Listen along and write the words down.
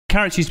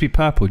Carrots used to be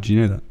purple. Do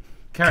you know that?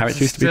 Carrots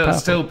used to be purple.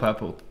 Still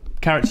purple.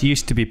 Carrots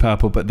used to be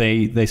purple, but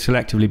they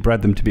selectively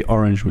bred them to be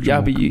orange, which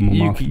but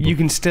you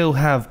can still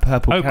have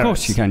purple carrots. Of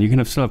course you can. You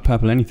can still have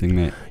purple anything,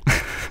 mate.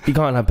 You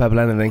can't have purple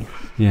anything.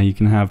 Yeah, you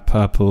can have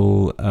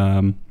purple...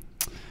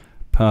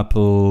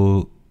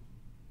 purple...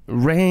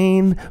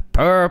 Rain,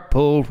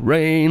 purple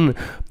rain,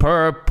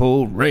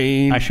 purple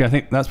rain. Actually, I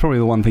think that's probably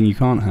the one thing you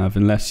can't have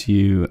unless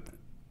you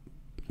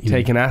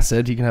take an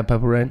acid. You can have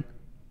purple rain.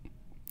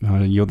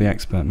 Oh, you're the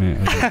expert, mate.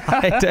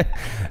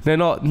 No,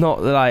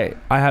 not that I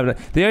haven't.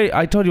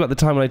 I told you about the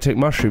time when I took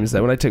mushrooms.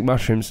 When I took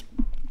mushrooms,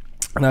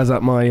 and I was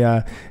at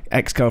my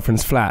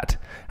ex-girlfriend's flat,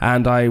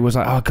 and I was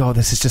like, oh God,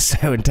 this is just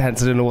so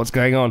intense. I don't know what's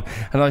going on.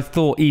 And I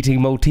thought eating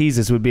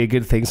Maltesers would be a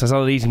good thing. So I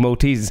started eating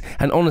Maltesers.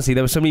 And honestly,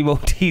 there were so many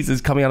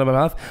Maltesers coming out of my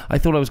mouth, I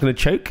thought I was going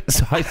to choke.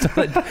 So I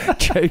started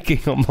choking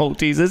on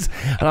Maltesers.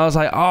 And I was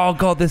like, oh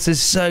God, this is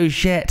so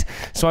shit.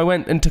 So I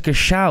went and took a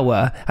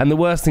shower. And the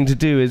worst thing to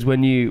do is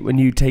when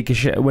you take a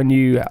shower,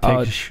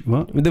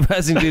 the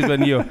worst thing to do is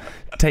when you're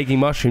taking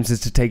mushrooms is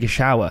to take a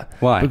shower.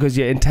 Why? Because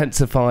it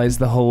intensifies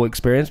the whole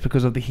experience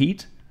because of the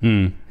heat.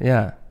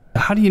 Yeah.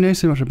 How do you know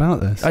so much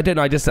about this? I don't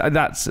know. I just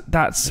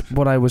that's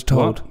what I was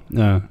told. What?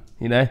 No,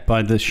 you know,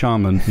 by the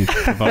shaman who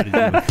provided you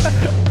with.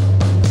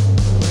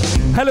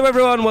 Hello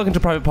everyone, welcome to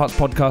Private Parts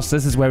Podcast.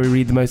 This is where we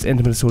read the most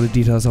intimate sordid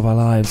details of our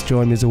lives.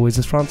 Join me as always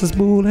is Francis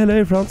Ball.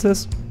 Hello,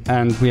 Francis.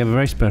 And we have a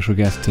very special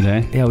guest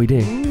today. Yeah, we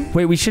do.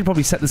 Wait, we should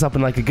probably set this up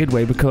in like a good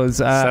way because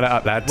set it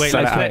up, lads. Wait,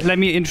 let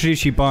me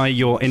introduce you by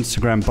your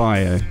Instagram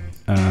bio,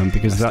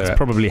 because that's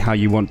probably how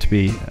you want to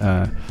be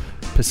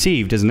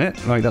perceived, isn't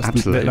it? Like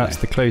that's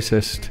the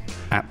closest.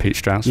 At Pete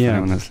Strauss. Yeah.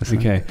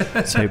 Okay.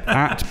 So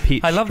at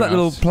Pete. I love that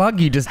little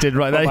plug you just did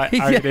right there.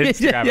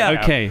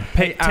 Okay.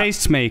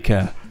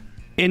 Tastemaker,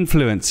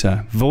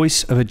 influencer,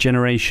 voice of a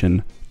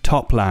generation,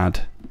 top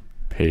lad.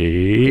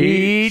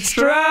 Pete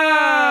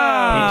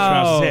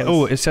Strauss.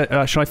 Pete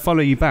Strauss. Shall I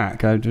follow you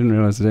back? I didn't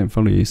realise I don't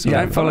follow you. So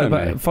yeah, follow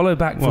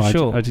back for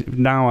sure.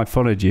 Now I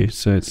followed you,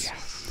 so it's.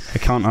 Yes. I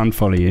can't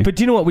unfollow you. But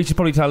do you know what? We should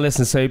probably tell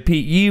listeners. So,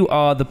 Pete, you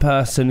are the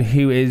person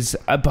who is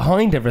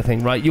behind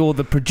everything, right? You're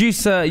the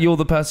producer. You're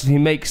the person who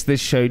makes this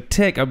show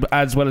tick,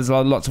 as well as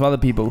lots of other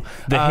people.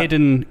 The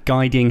hidden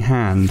guiding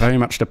hand. Very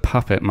much the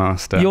puppet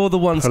master. You're the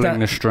one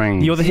pulling the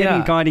strings. You're the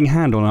hidden guiding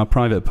hand on our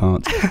private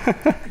parts.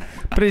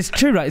 But it's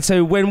true, right?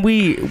 So when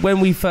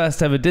we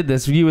first ever did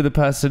this, you were the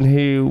person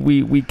who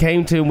we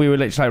came to, and we were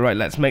literally like, right,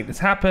 let's make this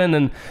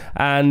happen.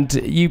 And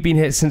you've been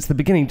here since the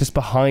beginning, just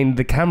behind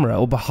the camera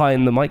or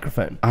behind the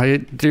microphone. Do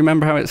you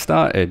remember how it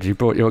started? You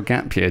brought your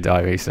gap year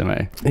diary to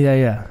me.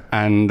 Yeah.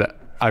 And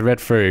I read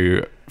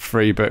through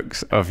 3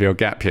 books of your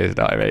gap year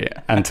diary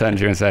and turned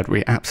to you and said,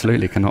 we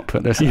absolutely cannot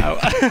put this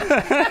out.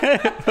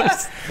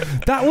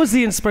 That was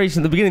the inspiration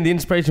at the beginning. The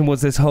inspiration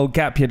was this whole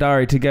gap year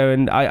diary to go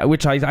and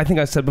which I think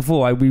I said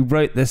before, we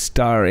wrote this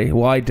diary.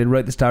 Well, I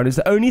wrote this diary. It's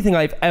the only thing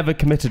I've ever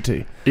committed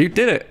to. You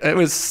did it. There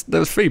was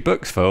 3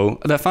 books full.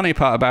 The funny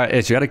part about it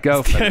is you had a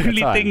girlfriend. It's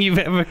the only thing you've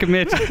ever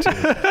committed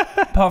to.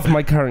 Apart from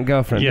my current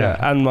girlfriend,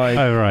 and my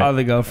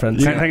other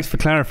girlfriends. Thanks for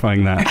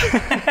clarifying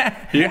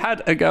that. You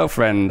had a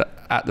girlfriend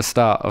at the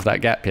start of that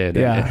gap year,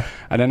 didn't you?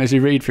 And then as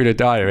you read through the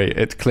diary,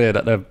 it's clear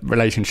that the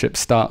relationship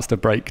starts to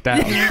break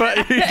down.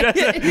 But you just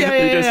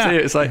see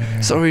it. It's like,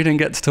 sorry you didn't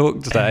get to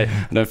talk today.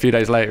 And then a few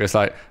days later, it's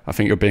like, I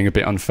think you're being a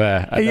bit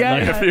unfair. And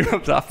then a few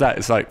months after that,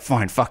 it's like,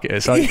 fine, fuck it.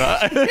 It's like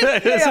that.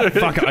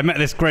 Fuck it. I met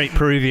this great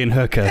Peruvian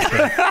hooker.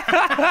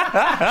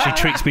 So she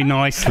treats me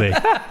nicely.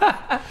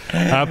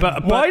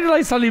 But why did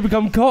I suddenly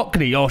become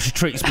Cockney? Oh, she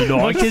treats me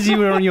nice. Because you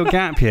were on your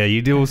gap year.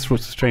 You do all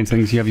sorts of strange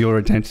things. You have your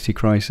identity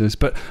crisis.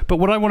 But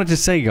what I wanted to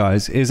say,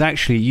 guys, is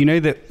actually, you know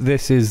that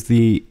this is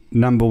the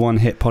 #1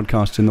 hit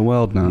podcast in the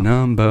world now.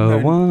 Number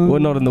one. Well,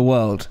 not in the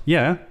world.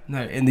 Yeah.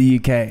 No, in the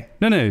UK.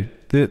 No.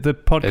 The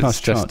podcast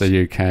It's just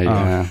the UK,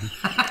 yeah.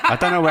 I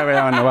don't know where we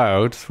are in the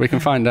world. We can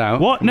find out.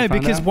 What? No,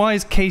 because why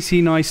is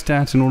Casey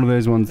Neistat and all of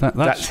those ones?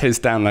 That's his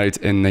downloads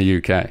in the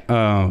UK.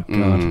 Oh,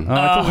 God.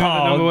 I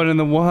thought we were #1 in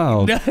the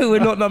world. No, we're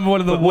not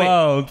 #1 in the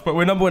world, but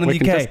we're #1 in the UK. We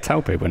can just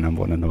tell people we're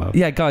 #1 in the world.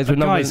 Yeah, guys, we're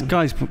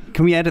Guys,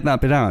 can we edit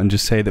that bit out and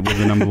just say that we're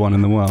the #1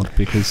 in the world?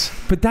 Because...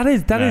 But that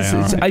is...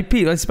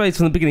 Pete, I suppose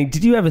from the beginning,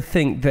 did you ever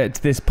think that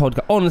this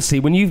podcast... Honestly,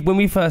 when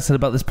we first heard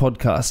about this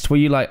podcast, were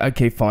you like,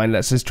 okay, fine,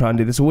 let's just try and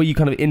do this? Or were you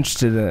kind of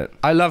interested in it?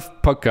 I love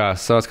podcasts,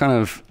 so I was kind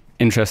of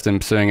interested in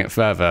pursuing it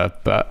further,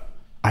 but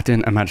I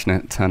didn't imagine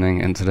it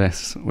turning into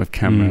this with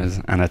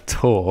cameras and a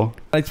tour.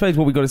 I suppose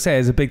what we've got to say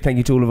is a big thank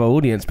you to all of our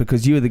audience,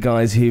 because you are the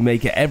guys who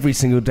make it every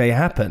single day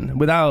happen.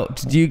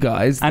 Without you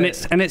guys... And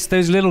it's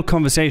those little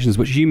conversations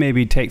which you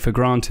maybe take for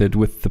granted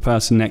with the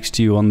person next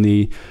to you on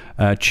the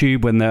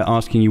tube when they're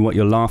asking you what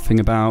you're laughing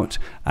about,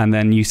 and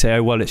then you say,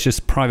 oh, well, it's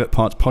just Private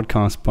Parts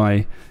Podcast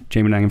by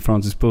Jamie Laing and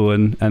Francis Ball,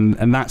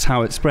 and that's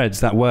how it spreads,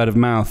 that word of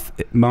mouth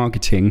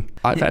marketing.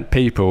 I've had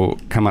people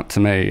come up to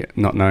me,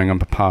 not knowing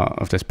I'm a part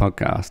of this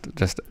podcast,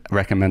 just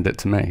recommend it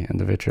to me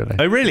individually.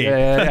 Oh, really?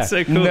 Yeah. That's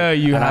so cool. No,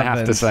 you haven't. I have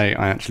have to say,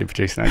 I actually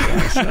produced that,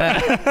 guys.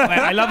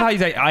 I love how you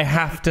say, I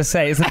have to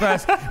say. It's the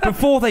first,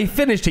 before they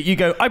finished it, you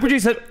go, I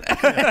produced it.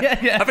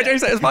 I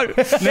produced it as well.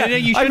 No,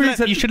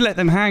 you should let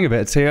them hang a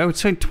bit. Say,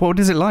 so what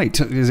is it like?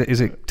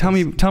 Is it? Tell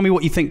me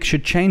what you think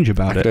should change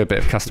about it. Do a bit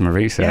of customer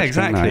research. Yeah,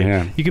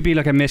 exactly. You could be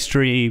like a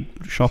mystery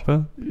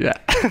shopper. Yeah.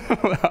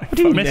 What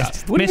do you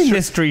mean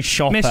mystery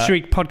shopper?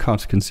 Mystery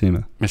podcast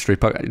consumer.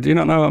 Do you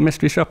not know what a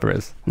mystery shopper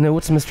is? No,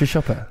 what's a mystery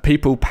shopper?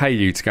 People pay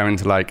you to go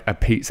into like a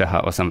Pizza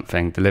Hut or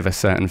something, deliver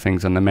certain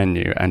things on the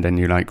menu, and then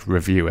you like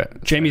review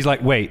it. Jamie's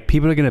like, wait,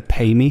 people are going to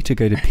pay me to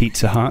go to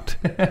Pizza Hut?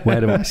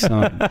 Where do I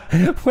sign?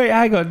 Wait,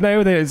 hang on.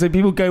 No, so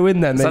people go in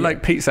there. So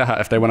like Pizza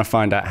Hut, if they want to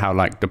find out how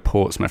like the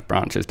Portsmouth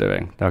branch is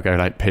doing, they'll go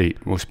like, Pete,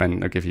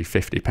 they'll give you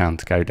 £50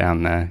 to go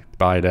down there,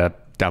 buy the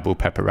double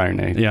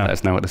pepperoni. Yeah. Let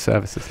us know what the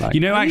service is like.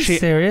 You know, actually,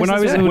 when I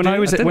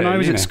was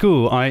at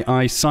school,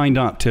 I signed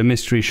up to a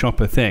mystery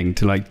shopper thing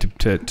to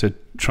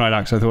try it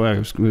out, because I thought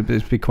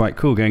it'd be quite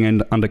cool going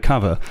in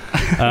undercover.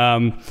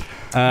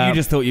 You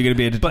just thought you were going to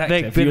be a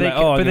detective.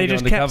 But they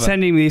just kept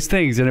sending me these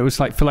things, and it was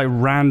like for like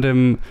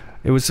random.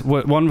 It was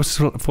one was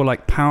for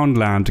like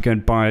Poundland to go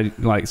and buy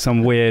like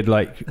some weird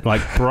like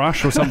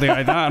brush or something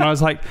like that, and I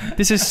was like,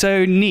 this is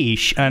so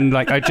niche, and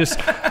like I just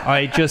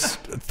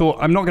thought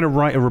I'm not going to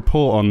write a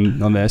report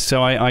on this,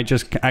 so I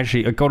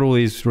got all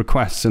these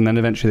requests, and then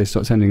eventually they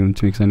stopped sending them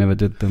to me because I never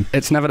did them.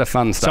 It's never the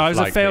fun stuff. So I was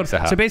like a failed.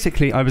 So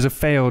basically, I was a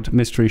failed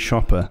mystery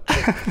shopper.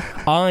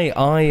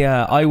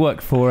 I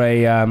worked for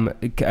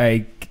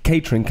a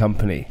catering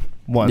company.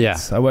 Once. Yeah.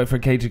 I worked for a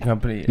catering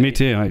company. Me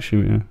too,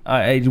 actually.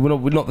 Yeah.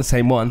 We're not the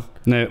same one.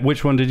 No,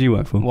 which one did you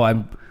work for?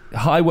 Well,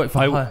 I worked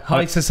for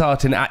High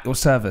Society and At Your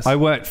Service. I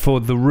worked for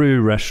the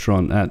Rue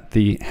restaurant at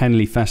the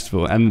Henley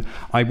Festival, and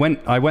I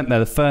went there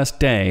the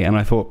first day, and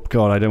I thought,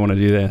 God, I don't want to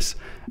do this,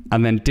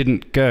 and then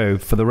didn't go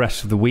for the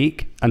rest of the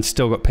week, and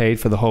still got paid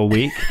for the whole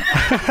week.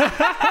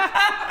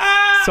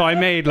 So I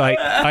made like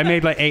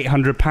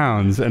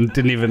 £800 and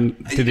didn't even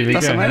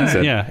That's go.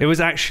 amazing. Yeah, it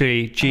was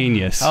actually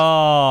genius.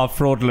 Oh,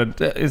 fraudulent!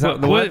 Is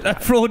that the word?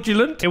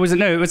 Fraudulent? It was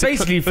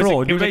basically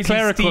fraud. It was a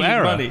clerical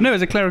error. Money. No, it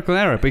was a clerical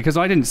error because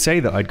I didn't say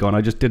that I'd gone.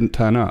 I just didn't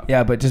turn up.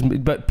 Yeah,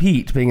 but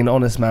Pete, being an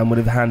honest man, would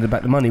have handed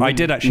back the money. I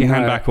did actually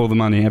hand back all the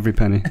money, every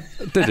penny.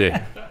 Did you?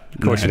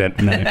 Of course you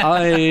did. No.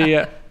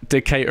 I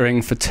did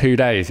catering for 2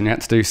 days, and you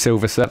had to do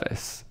silver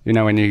service. You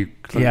know, when you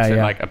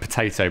like a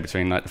potato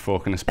between like the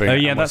fork and the spoon. Oh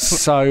yeah, that's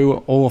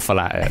so awful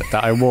at it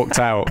that I walked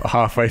out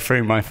halfway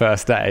through my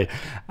first day,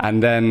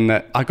 and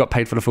then I got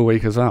paid for the full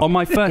week as well. On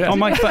my first,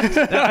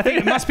 I think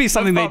it must be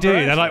something they do.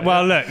 They're like,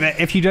 well, look,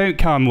 if you don't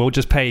come, we'll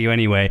just pay you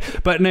anyway.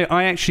 But no,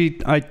 I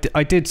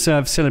did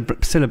serve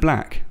Cilla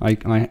Black.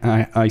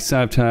 I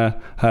served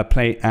her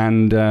plate,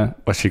 and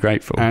was she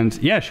grateful? And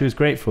yeah, she was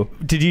grateful.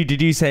 Did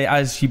you say,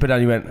 as she put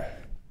down, you went,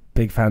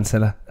 big fan,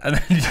 Cilla? And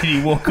then did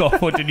you walk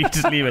off, or did you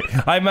just leave it?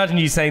 I imagine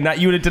you saying that.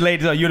 You would have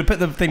delayed it. You would have put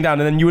the thing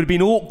down, and then you would have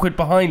been awkward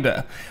behind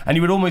her, and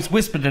you would almost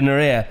whispered in her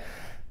ear,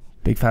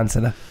 big fan,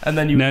 Cilla. And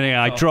then you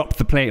I dropped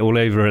the plate all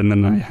over, and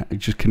then I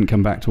just couldn't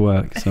come back to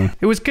work. So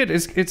it was good.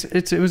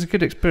 It was a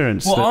good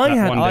experience. Well,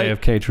 that one day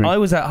of catering. I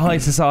was at High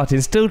Society,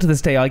 and still to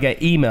this day I get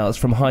emails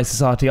from High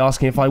Society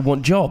asking if I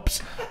want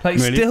jobs. Like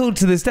really? Still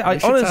to this day,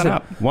 honestly.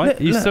 Why?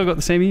 You still got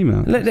the same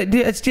email?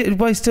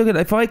 Why still get?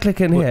 If I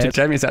click in here,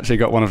 Jamie's actually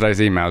got one of those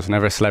emails.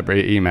 Whenever a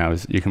celebrity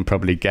emails, you can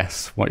probably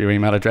guess what your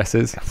email address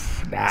is.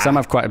 Nah. Some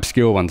have quite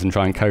obscure ones and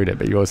try and code it,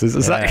 but yours is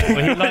exactly.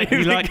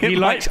 Well, he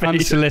likes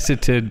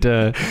unsolicited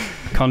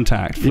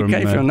contact. You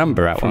gave your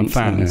number out from once,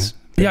 fans.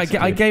 Yeah,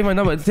 I gave my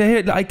number.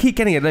 I keep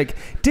getting it. Like,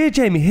 dear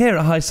Jamie, here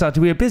at High Society,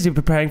 we are busy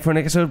preparing for an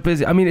episode.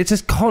 Busy. I mean, it's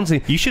just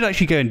constantly. You should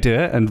actually go and do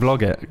it and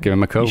vlog it. Give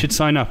him a call. You should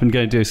sign up and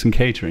go and do some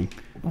catering.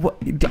 What,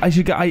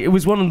 it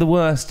was one of the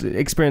worst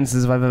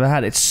experiences I've ever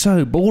had. It's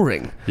so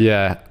boring.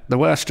 Yeah, the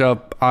worst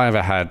job I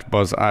ever had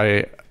was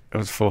it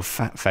was for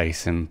Fat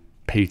Face in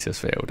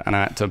Petersfield, and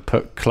I had to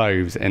put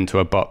clothes into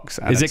a box.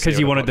 Is it because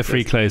you wanted the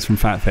free clothes from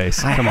Fat Face?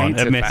 Come on,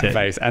 admit Fat it.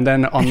 Face. And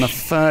then on the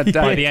third day,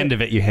 by the end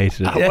of it, you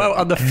hated it. Well,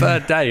 on the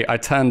third day, I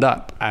turned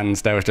up, and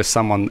there was just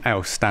someone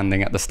else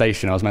standing at the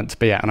station I was meant to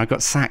be at, and I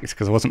got sacked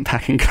because I wasn't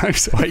packing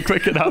clothes away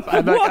quick enough.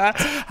 And I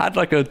had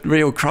like a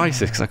real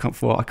crisis because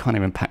I can't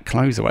even pack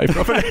clothes away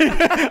properly.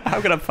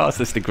 How can I pass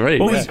this degree?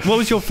 What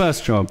was your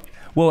first job?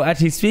 Well,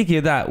 actually, speaking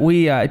of that, do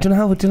you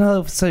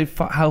know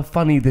how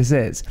funny this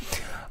is?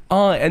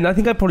 And I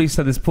think I probably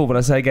said this before, but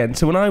I'll say again.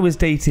 So when I was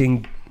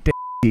dating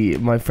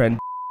my friend,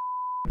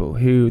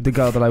 the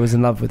girl that I was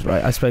in love with,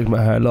 right? I spoke about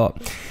her a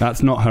lot.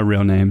 That's not her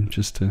real name,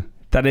 just to...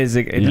 That is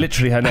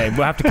literally her name.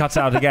 We'll have to cut it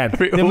out again.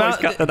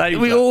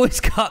 We always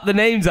cut the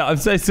names out. I'm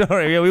so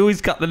sorry. We always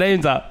cut the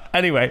names out.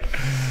 Anyway,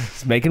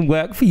 it's making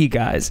work for you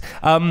guys.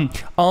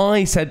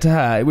 I said to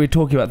her, we were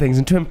talking about things,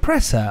 and to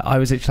impress her, I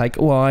was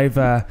like, well, I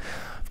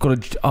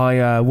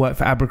work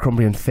for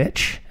Abercrombie and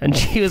Fitch, and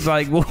she was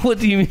like, well, what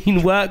do you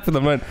mean work for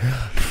them?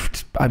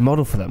 I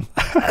model for them.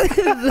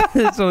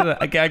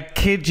 Okay, I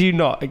kid you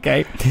not,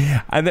 okay?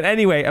 And then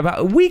anyway, about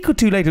a week or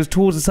two later, it was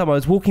towards the summer, I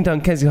was walking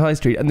down Kensington High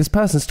Street, and this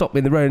person stopped me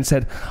in the road and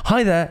said,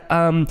 "Hi there,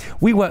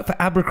 we work for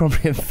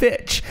Abercrombie &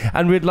 Fitch,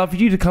 and we'd love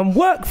you to come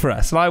work for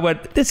us." And I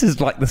went, this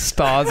is like the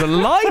stars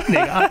aligning.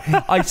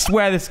 I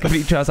swear this is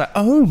completely true. I was like,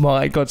 oh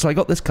my God. So I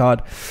got this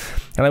card,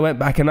 and I went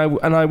back, and I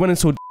went and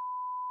saw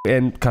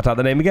and cut out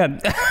the name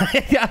again.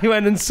 I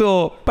went and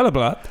saw blah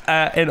blah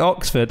blah in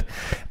Oxford,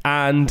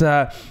 and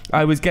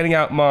I was getting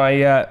out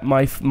my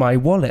my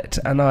wallet,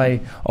 and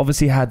I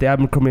obviously had the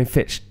Abercrombie &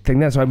 Fitch thing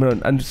there, so I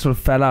went and sort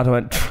of fell out. I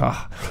went,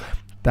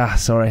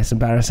 sorry, it's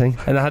embarrassing,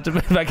 and I had to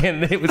put it back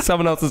in, and it was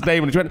someone else's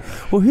name, and she went,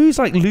 well, who's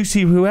like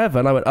Lucy whoever?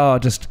 And I went, oh,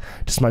 just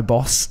my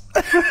boss.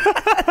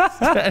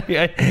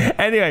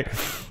 anyway,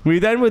 we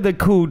then were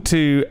called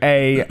to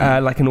a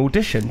like an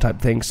audition type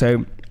thing,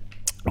 so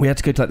we had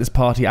to go to like this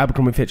party,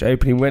 Abercrombie & Fitch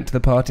opening, went to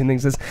the party and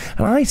things like this,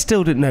 and I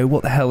still didn't know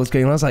what the hell was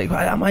going on. I was like,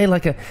 am I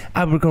like a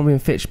Abercrombie &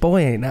 Fitch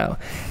boy now?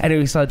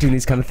 Anyway, we started doing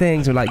these kind of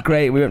things. We were like,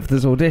 great. We went for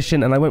this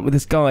audition, and I went with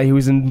this guy who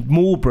was in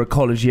Marlborough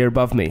College, year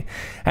above me.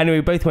 Anyway,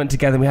 we both went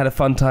together and we had a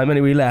fun time.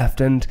 Anyway, we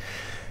left, and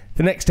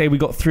the next day we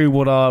got through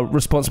what our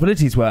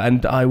responsibilities were,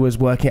 and I was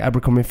working at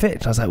Abercrombie &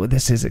 Fitch. I was like, well,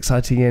 this is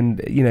exciting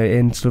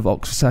in sort of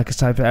Oxford Circus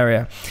type of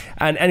area.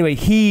 And anyway,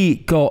 he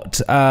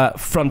got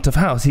front of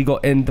house. He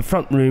got in the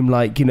front room,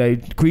 like,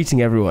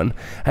 greeting everyone.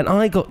 And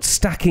I got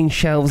stacking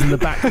shelves in the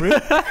back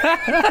room.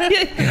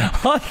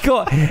 I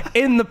got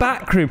in the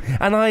back room.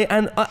 And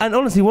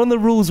honestly, one of the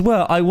rules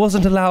were I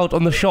wasn't allowed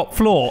on the shop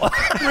floor.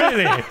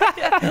 Really?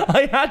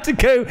 I had to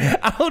go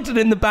out and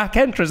in the back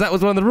entrance. That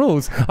was one of the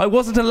rules. I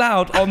wasn't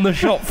allowed on the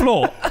shop floor.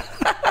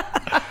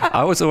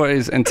 I was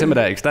always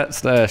intimidated, 'cause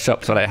that's the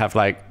shops where they have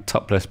like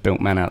topless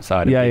built men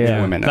outside. Yeah.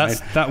 Women.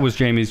 That was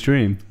Jamie's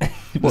dream.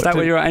 Was that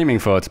what you were aiming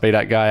for, to be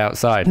that guy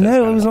outside?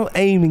 No, I was not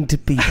aiming to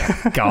be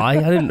that guy.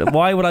 I didn't.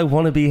 Why would I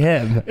want to be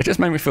him? It just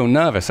made me feel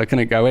nervous. I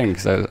couldn't go in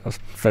because I was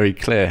very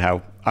clear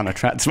how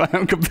unattractive I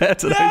am compared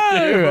to those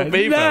beautiful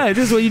people. No,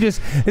 this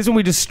is when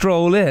we just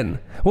stroll in.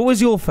 What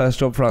was your first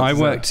job,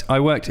 Francis? I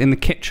worked in the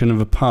kitchen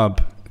of a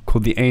pub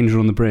called the Angel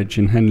on the Bridge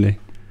in Henley.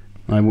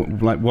 I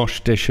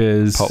washed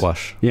dishes, pot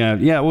wash.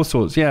 Yeah, all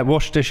sorts. Yeah,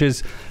 washed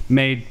dishes,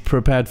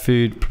 prepared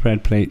food,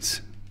 prepared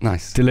plates.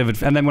 Nice.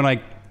 Delivered, and then when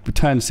I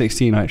turned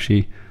 16, I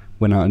actually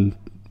went out and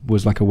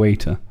was like a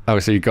waiter. Oh,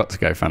 so you got to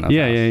go front of house.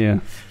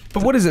 Yeah.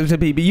 But what is it to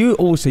be? But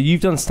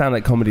you've done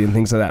stand-up comedy and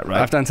things like that,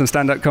 right? I've done some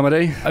stand-up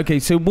comedy. Okay,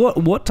 so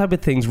what type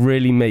of things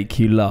really make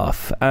you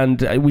laugh?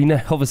 And we know,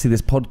 obviously,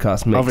 this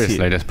podcast makes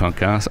this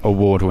podcast,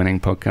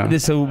 award-winning podcast,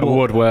 this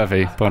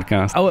award-worthy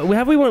podcast. Oh, we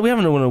haven't won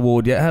an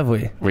award yet, have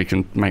we? We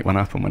can make one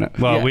up and win it.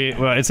 Well,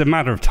 it's a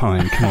matter of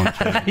time. Come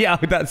on. Yeah,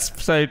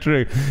 that's so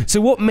true.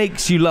 So, what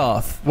makes you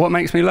laugh? What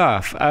makes me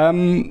laugh?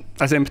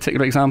 As in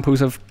particular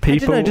examples of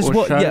people. I don't know,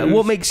 shows,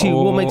 what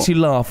makes you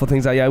laugh or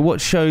things like that? What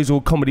shows or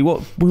comedy?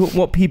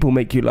 What people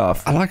make you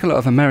laugh? I like a lot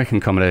of American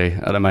comedy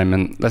at the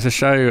moment. There's a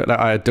show that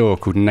I adore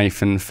called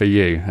Nathan For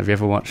You. Have you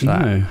ever watched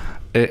that? No.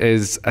 It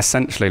is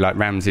essentially like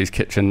Ramsay's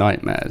Kitchen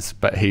Nightmares,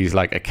 but he's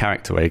like a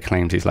character where he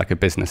claims he's like a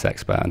business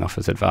expert and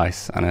offers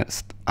advice, and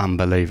it's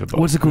unbelievable.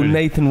 What's it called? Really?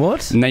 Nathan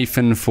what?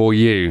 Nathan For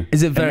You.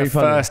 Is it very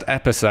funny? In the first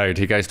episode,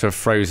 he goes to a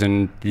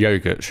frozen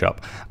yogurt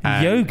shop.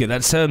 Yogurt?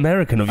 That's so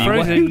American of you.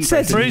 Who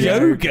says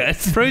yogurt?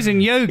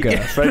 Frozen yogurt.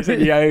 Frozen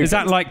yogurt. Is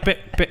that like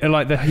bit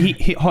like the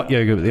heat hot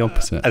yogurt, but the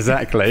opposite?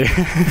 Exactly.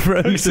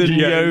 Frozen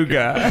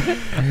yogurt.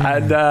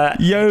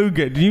 And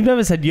yogurt. You've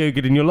never said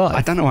yogurt in your life.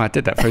 I don't know why I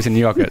did that. Frozen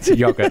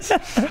yogurts.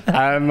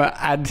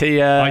 And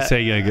he. I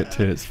say yogurt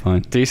too. It's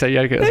fine. Do you say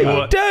yogurt as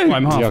well? You don't.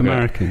 I'm half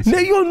American. So. No,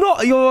 you're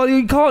not.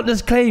 You can't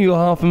just claim you're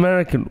half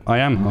American. I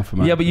am half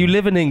American. Yeah, but you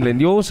live in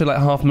England. You're also like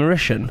half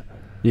Mauritian.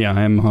 Yeah,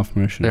 I am half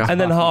Mauritian. And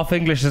then half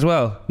English as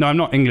well. No, I'm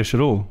not English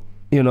at all.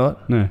 You're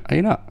not? No. Are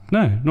you not?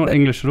 No, not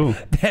English at all.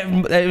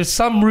 There's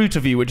some root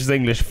of you which is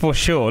English for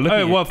sure. On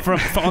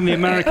the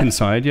American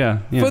side, yeah.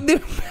 From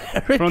the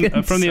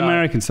American from the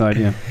American side,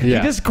 yeah.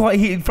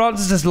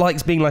 Francis just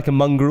likes being like a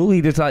mongrel.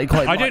 He just like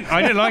quite. I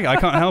don't like it. I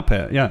can't help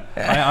it. Yeah.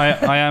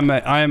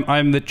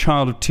 I'm the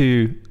child of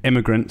two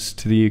immigrants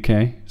to the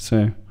UK,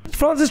 so.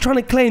 Francis is trying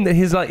to claim that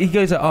he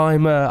goes,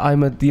 I'm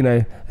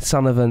a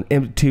son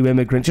of two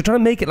immigrants. You're trying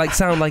to make it like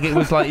sound like it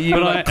was like you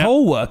were like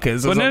coal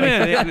workers. Or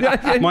something.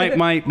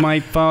 No. My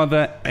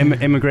father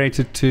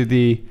immigrated to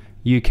the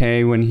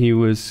UK when he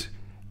was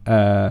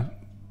 9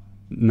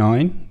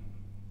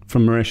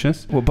 from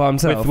Mauritius. Well, by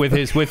himself with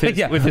his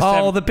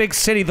the big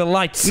city, the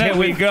lights. Here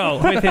we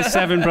go. With his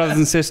 7 brothers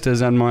and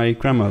sisters and my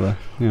grandmother.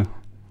 Yeah.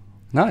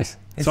 Nice.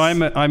 So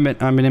I'm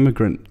an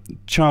immigrant,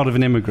 child of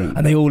an immigrant,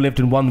 and they all lived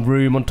in one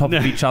room on top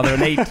of each other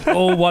and ate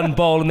all one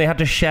bowl, and they had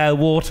to share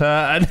water.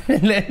 And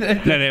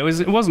no,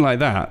 it wasn't like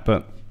that.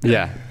 But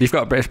yeah, you've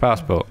got a British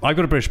passport. I've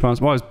got a British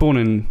passport. Well, I was born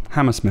in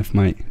Hammersmith,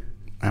 mate.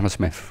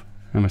 Hammersmith.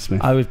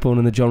 I was born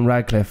in the John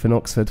Radcliffe in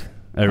Oxford.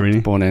 Oh, really? I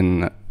was born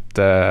in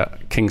the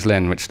King's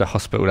Lynn, which is the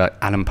hospital that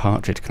Alan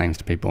Partridge claims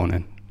to be born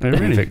in. Oh,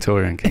 really?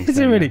 Victorian King's Is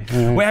it Lynn, really?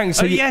 yeah. Wait, hang on,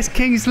 so yes,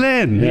 King's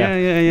Lynn.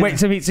 Yeah. Wait,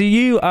 so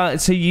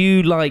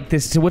you like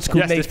this? So what's it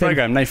called? Yes, this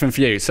program, Nathan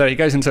For You. So he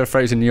goes into a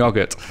frozen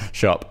yogurt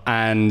shop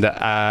and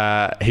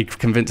he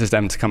convinces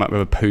them to come up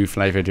with a poo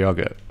flavoured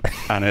yogurt.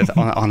 And it's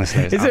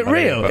honestly, it's Is it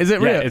real? Is it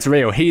real? Yeah, it's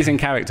real. He's in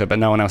character, but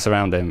no one else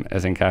around him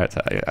is in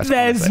character.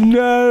 There's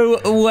no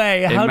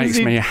way. It makes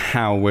me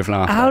howl with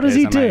laughter. How does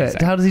he do amazing.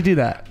 it? How does he do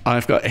that?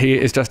 He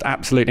is just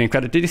absolutely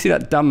incredible. Did you see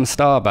that dumb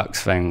Starbucks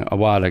thing a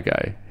while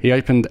ago? He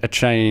opened a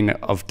chain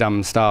of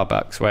dumb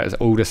Starbucks where it's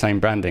all the same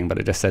branding, but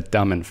it just said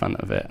dumb in front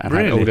of it and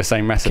had all the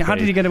same recipe. How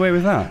did he get away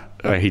with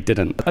that? He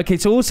didn't. Okay,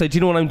 so also, do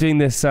you know what I'm doing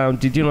this?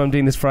 Did you know what I'm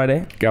doing this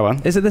Friday? Go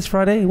on. Is it this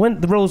Friday? When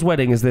the Royals'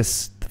 wedding is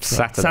this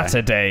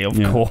Saturday, of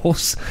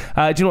course. Do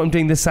you know what I'm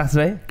doing this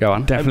Saturday? Go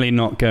on. Definitely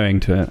not going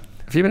to it.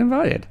 Have you been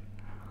invited?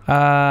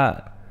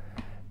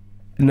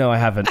 No, I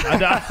haven't. No,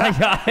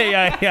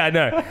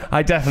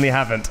 I definitely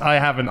haven't. I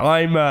haven't.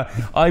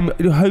 I'm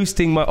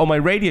hosting on my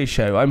radio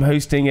show. I'm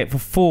hosting it for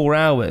 4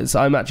 hours.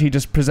 I'm actually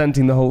just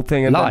presenting the whole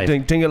thing and live?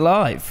 doing it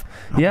live.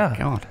 Oh yeah, my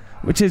God.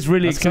 Which is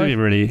really That's going to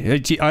exciting. be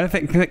really. I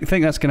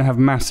think that's going to have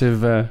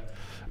massive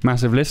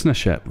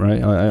listenership,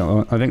 right?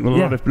 I think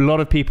a lot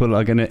of people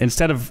are going to,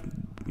 instead of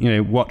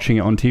watching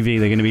it on TV,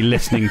 they're going to be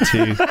listening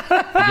to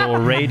your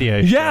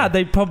radio show. Yeah,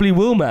 they probably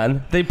will,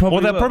 man. They probably.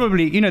 Well, they'll will.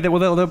 probably, what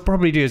they'll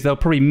probably do is they'll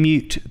probably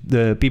mute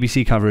the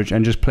BBC coverage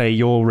and just play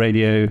your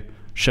radio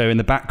show in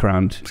the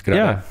background. It's a good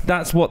idea.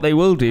 That's what they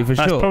will do for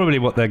sure. That's probably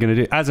what they're going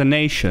to do. As a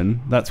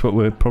nation, that's what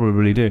we'll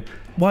probably do.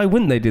 Why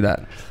wouldn't they do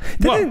that?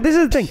 This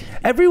is the thing.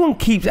 Everyone's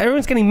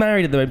getting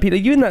married at the moment. Pete, are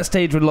you in that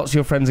stage where lots of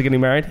your friends are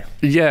getting married?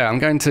 Yeah, I'm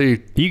going to.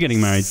 Are you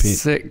getting married,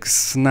 Pete?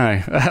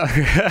 No.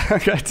 I'm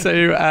going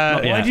to.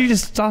 Why did you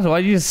just start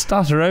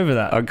her over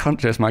that? I'm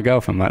conscious my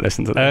girlfriend might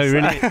listen to this. Oh,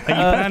 really? Are you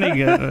planning?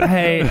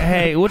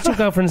 Hey, what's your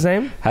girlfriend's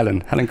name?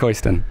 Helen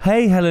Coyston.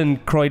 Hey, Helen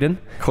Croydon.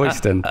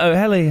 Coyston.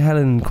 Hello,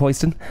 Helen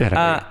Coyston.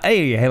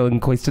 Hey, Helen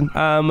Coyston.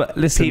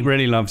 Listen. Pete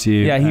really loves you.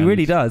 Yeah, he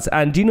really does.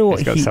 And do you know what?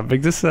 He's got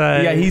something to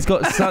say. Yeah, he's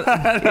got.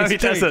 No, he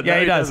doesn't. Yeah, No,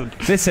 he does.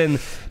 doesn't. Listen,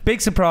 big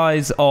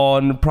surprise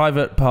on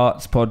Private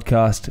Parts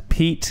podcast.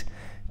 Pete,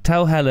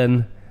 tell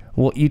Helen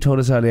what you told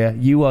us earlier.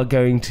 You are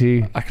going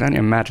to. I can only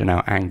imagine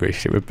how angry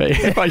she would be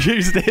if I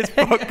used this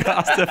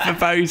podcast to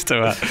propose to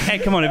her. Hey,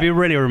 come on, it'd be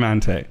really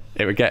romantic.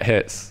 It would get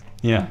hits.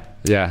 Yeah.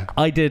 Yeah.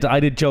 I did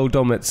Joel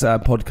Dommett's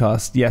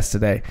podcast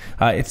yesterday.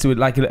 It's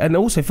like, and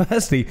also,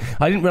 firstly,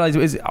 I didn't realize it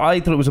was. I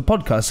thought it was a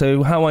podcast.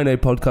 So how I know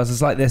podcasts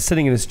is like they're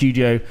sitting in a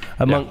studio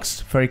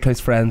amongst very close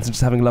friends and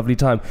just having a lovely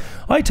time.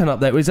 I turned up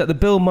there. It was at the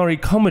Bill Murray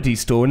Comedy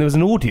Store, and there was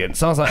an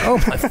audience. I was like, oh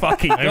my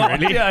fucking god!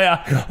 Really?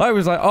 Yeah. I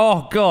was like,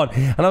 oh god!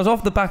 And I was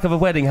off the back of a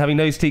wedding having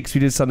no tea because we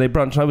did Sunday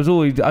brunch.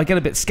 And I get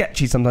a bit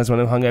sketchy sometimes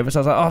when I'm hungover. So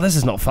I was like, oh, this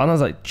is not fun. I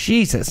was like,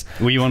 Jesus.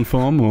 Were you on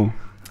form or?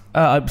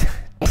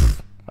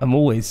 I'm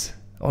always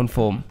on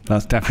form.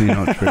 That's definitely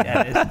not true.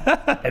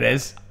 Yeah, it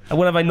is. And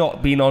when have I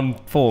not been on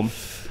form?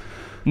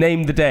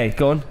 Name the day.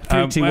 Go on.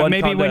 3, 2, 1.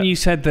 Maybe when you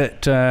said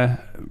that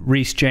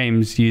Rhys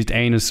James used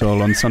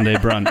Anusol on Sunday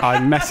brunch. I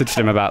messaged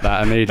him about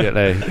that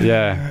immediately.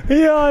 Yeah.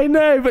 Yeah, I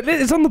know, but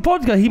it's on the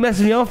podcast. He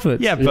messaged me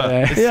afterwards. Yeah,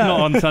 but it's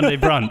not on Sunday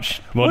brunch.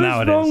 Well, what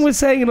now is it wrong is. with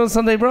saying it on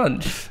Sunday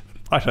brunch?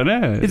 I don't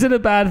know. Is it a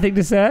bad thing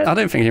to say? I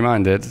don't think he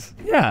minded.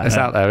 Yeah. It's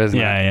out there, isn't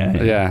it?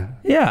 Yeah.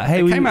 Yeah.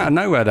 Hey, It came out of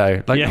nowhere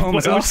though. Like, Yeah,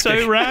 almost it was so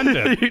asking.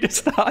 random. You just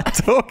started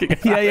talking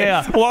about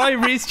Yeah. Why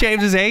Rhys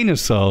James's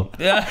Anusol?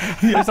 Yeah.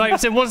 It's like,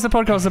 so what's the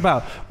podcast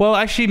about? Well,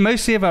 actually,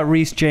 mostly about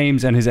Rhys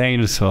James and his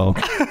Anusol.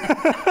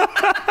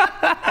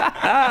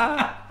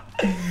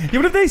 Yeah,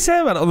 what if they say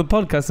about it on the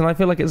podcast and I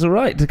feel like it's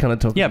alright to kind of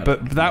talk about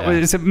but that was,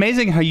 it's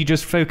amazing how you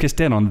just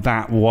focused in on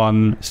that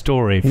one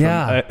story from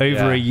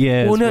over a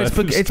year. Well, no, worth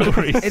of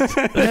stories.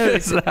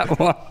 It's that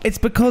one. It's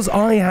because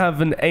I have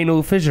an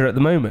anal fissure at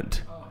the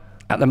moment.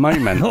 At the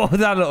moment.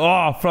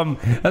 From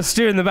a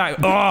steer in the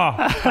back.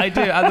 I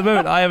do. At the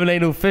moment, I have an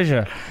anal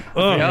fissure.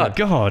 Oh, my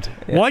God.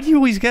 Yeah. Why do you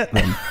always get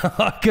them?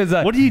 Because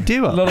What do you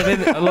do? a lot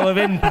of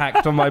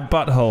impact on my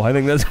butthole. I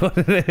think that's what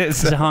it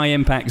is. It's a high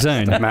impact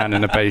zone. Man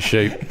in a beige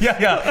suit. Yeah.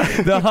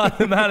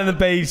 The man in the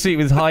beige suit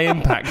with high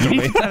impact on You me.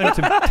 need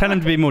to tell him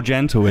to be more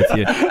gentle with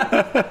you.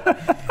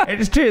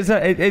 It's true.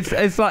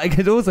 It's like,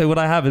 because also what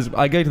I have is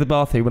I go to the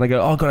bathroom and I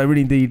go, oh God, I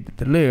really need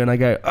the loo, and I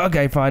go,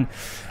 okay, fine,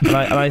 and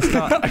I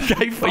start.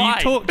 Okay, fine.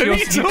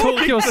 You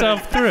talk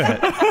yourself through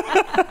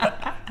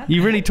it.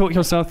 You really talk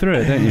yourself through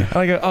it, don't you? And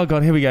I go, oh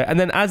God, here we go. And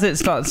then as it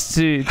starts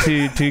to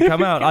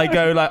come out, I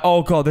go like,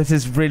 oh God, this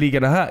is really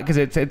gonna hurt, because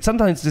it's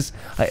sometimes just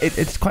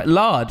it's quite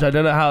large. I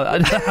don't know how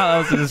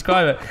else to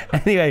describe it.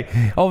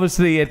 Anyway,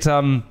 obviously it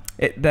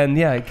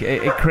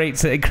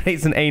creates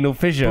an anal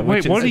fissure.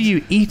 Wait, what are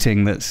you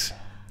eating? That's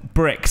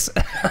bricks.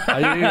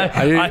 Are you,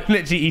 I'm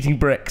literally eating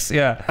bricks.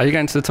 Yeah. are you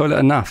going to the toilet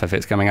enough if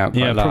it's coming out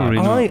quite large? probably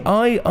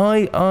not.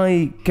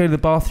 I go to the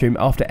bathroom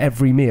after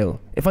every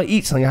meal. If I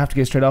eat something, I have to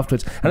go straight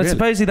afterwards. And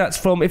supposedly that's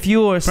from, if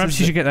you're Perhaps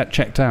you should get that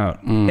checked out.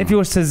 if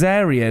you're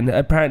cesarean,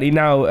 apparently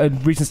now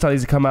recent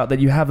studies have come out that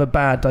you have a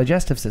bad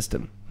digestive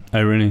system.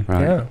 Oh, really?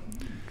 Right. Yeah.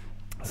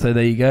 So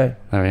there you go.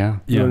 There we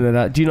are. You want to know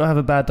that? Do you not have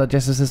a bad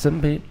digestive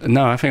system, Pete?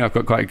 No, I think I've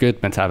got quite a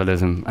good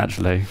metabolism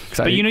actually.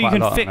 But you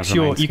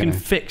can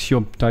fix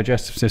your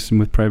digestive system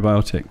with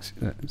probiotics.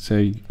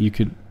 So you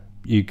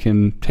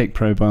can take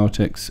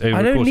probiotics over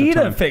I the don't course need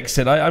of time. to fix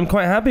it. I'm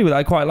quite happy with it.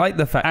 I quite like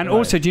the fact. And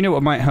also, do you know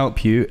what might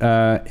help you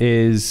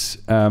is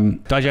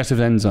digestive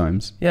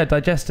enzymes. Yeah,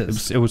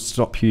 digestives. It will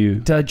stop you.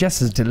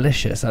 Digestive's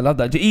delicious. I love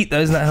that. Do you eat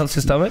those and that helps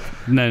your stomach?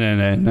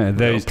 No.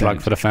 Those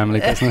plug for the family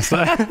business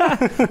there.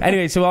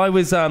 Anyway, so I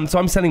was I'm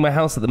selling my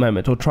house at the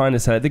moment, or trying to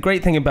sell it. The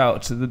great thing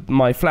about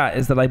my flat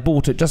is that I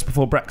bought it just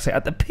before Brexit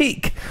at the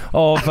peak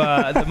of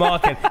the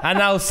market, and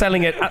now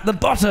selling it at the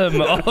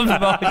bottom of the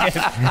market.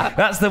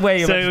 That's the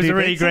way. So it was a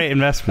really great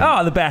investment.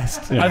 Oh, the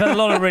best. Yeah. I've had a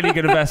lot of really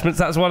good investments.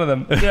 That's one of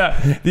them.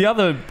 Yeah. The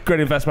other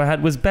great investment I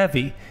had was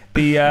Bevy.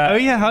 Oh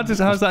yeah, how's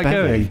that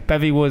going?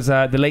 Bevy was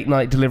the late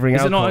night delivering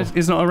alcohol.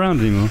 It's not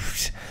around anymore.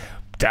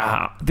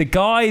 The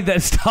guy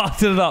that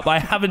started it up, I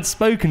haven't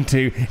spoken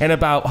to in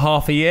about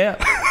half a year.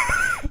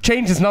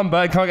 Changed his number.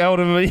 I can't get hold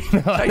of him.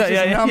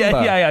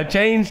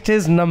 Changed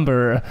his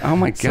number. Oh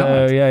my god.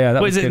 So yeah.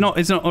 Well,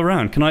 it's not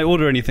around. Can I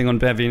order anything on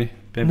Bevy?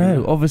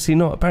 No, obviously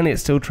not. Apparently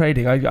it's still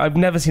trading. I've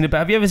never seen a Bevy.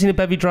 Have you ever seen a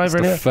Bevy driver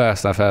in It's here? the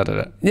first I've heard of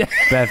it. Yeah.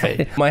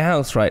 Bevy. My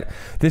house, right?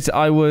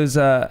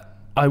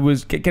 I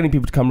was getting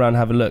people to come around and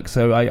have a look.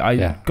 So I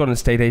got an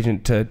estate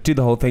agent to do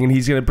the whole thing, and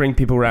he's going to bring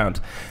people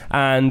around.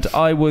 And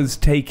I was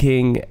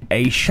taking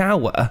a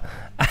shower,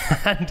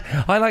 and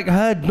I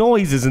heard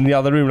noises in the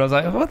other room, and I was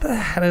like, what the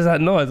hell is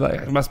that noise?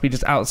 Like, it must be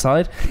just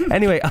outside.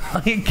 Anyway,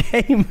 I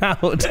came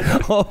out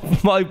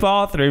of my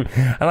bathroom,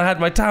 and I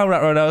had my towel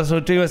wrapped around, and I was sort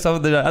of doing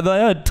something, and I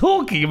heard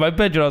talking in my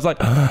bedroom. I was like,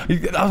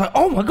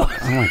 oh my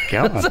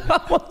god.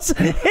 Someone's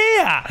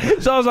here.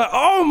 So I was like,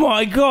 oh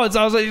my god.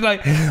 So I was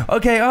like,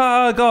 okay,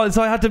 oh god.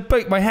 So I had to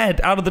poke my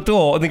head out of the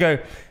door and then go,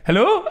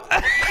 hello?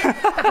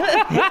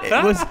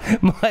 It was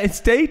my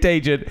estate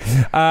agent.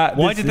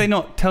 Why did they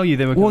not tell you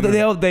they were coming?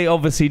 Well, they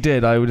obviously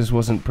did. I just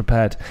wasn't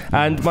prepared.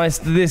 And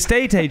the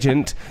estate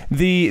agent,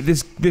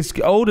 this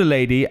older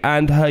lady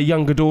and her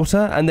younger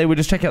daughter, and they were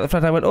just checking out the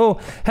flat. I went, oh,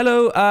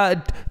 hello,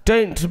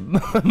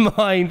 don't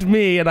mind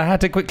me. And I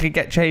had to quickly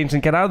get changed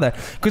and get out of there.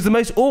 Because the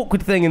most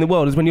awkward thing in the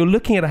world is when you're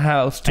looking at a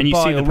house to buy and you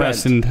see or the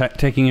person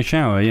taking a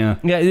shower, yeah.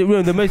 Yeah, That's one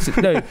of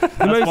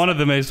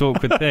the most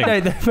awkward things. No,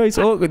 the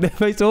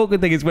most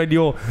awkward thing is when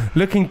you're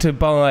looking to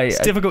buy. It's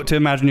difficult to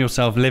imagine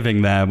yourself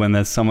living there when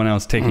there's someone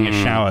else taking a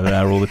shower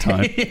there all the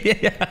time.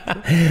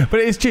 Yeah. But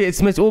it's true, it's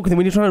the most awkward thing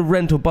when you're trying to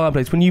rent or buy a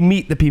place. When you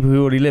meet the people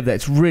who already live there,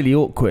 it's really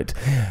awkward.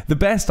 The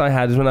best I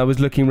had is when I was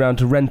looking around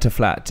to rent a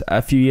flat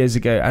a few years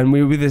ago, and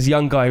we were with this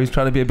young guy who was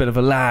trying to be a bit of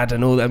a lad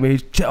and all that.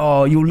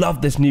 And you'll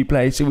love this new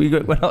place. So we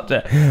went up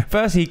there.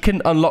 First, he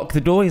couldn't unlock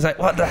the door. He's like,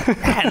 what the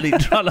hell?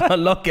 He's trying to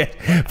unlock it.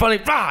 Finally,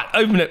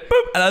 open it.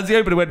 Boop. And as he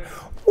opened it, went,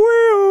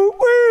 woo,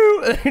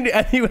 woo.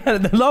 And he went,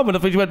 and the alarm went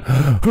off, and he went,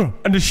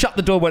 and just shut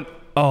the door, went,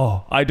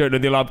 oh, I don't know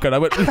the alarm code. I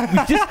went,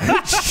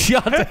 just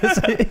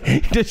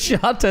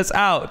shut us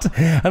out.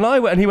 And I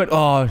went, and he went,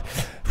 oh,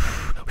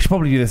 we should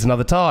probably do this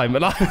another time.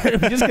 And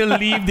we're just going to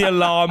leave the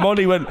alarm on.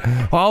 He went,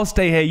 well, I'll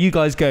stay here. You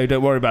guys go.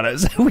 Don't worry about it.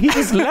 So we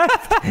just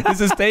left this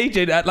estate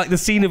agent at the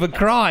scene of a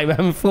crime,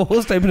 and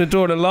forced to open the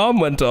door and an alarm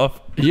went off.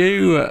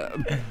 You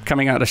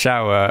coming out of the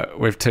shower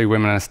with two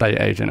women and an estate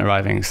agent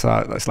arriving,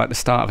 so that's like the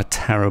start of a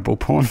terrible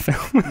porn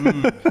film.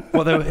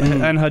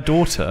 And her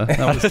daughter.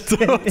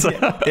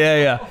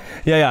 Yeah.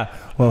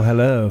 Well,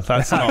 hello.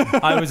 That's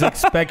not. I was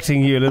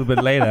expecting you a little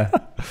bit later.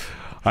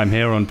 I'm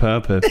here on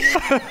purpose.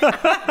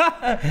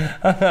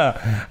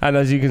 And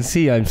as you can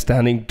see, I'm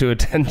standing to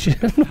attention.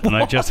 And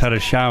I just had a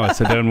shower,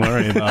 so don't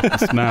worry about the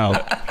smell.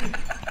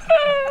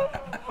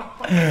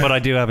 But I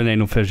do have an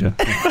anal fissure.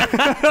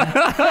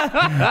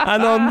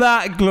 And on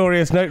that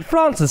glorious note,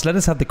 Francis, let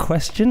us have the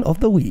question of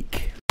the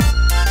week.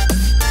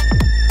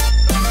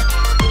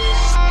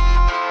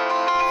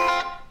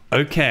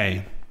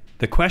 Okay.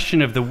 The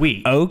question of the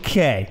week.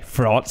 Okay,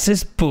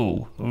 Francis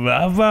Poole.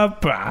 That's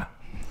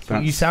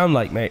what you sound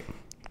like, mate.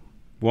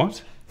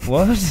 What?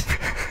 That's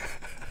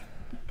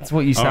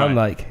what you sound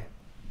like.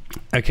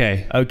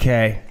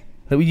 Okay.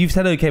 You've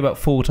said okay about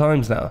 4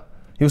 times now.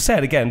 You'll say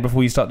it again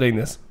before you start doing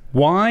this.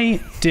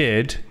 Why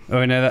did...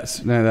 Oh, no,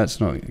 that's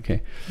not...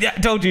 Okay. Yeah, I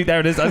told you. There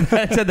it is. I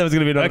said there was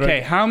going to be another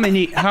Okay, how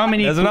many...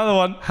 There's another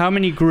one. How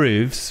many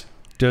grooves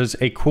does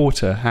a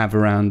quarter have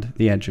around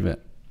the edge of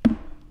it?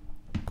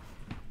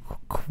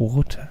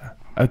 Quarter.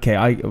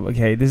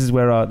 Okay, this is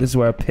where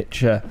a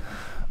picture...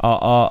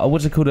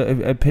 what's it called?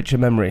 A picture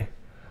memory.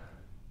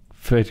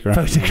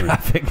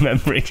 Photographic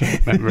memory.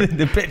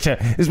 The picture.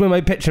 This is where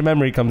my picture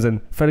memory comes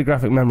in.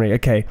 Photographic memory.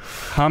 Okay.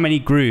 How many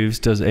grooves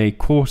does a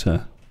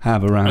quarter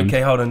have around?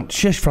 Okay, hold on.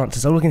 Shush,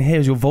 Francis. All I can hear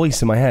is your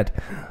voice in my head.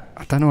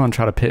 I don't know why I'm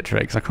trying to picture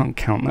it because I can't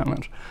count that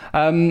much.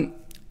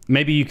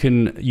 Maybe you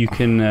can.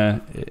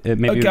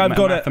 Maybe okay, I've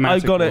got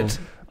it.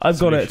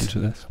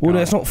 Well, no,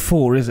 it's not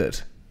 4, is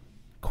it?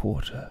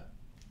 Quarter.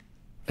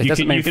 It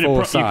doesn't mean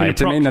 4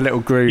 sides. I mean the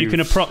little grooves. You can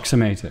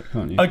approximate it,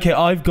 can't you? Okay,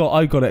 I've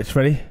got it.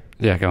 Ready?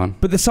 Yeah, go on.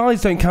 But the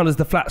sides don't count as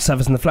the flat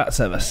surface and the flat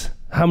surface.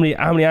 How many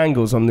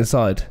angles on this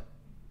side?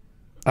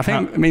 I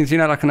think it means,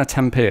 like on a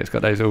 10p, it's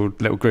got those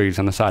little grooves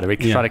on the side. We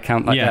can try to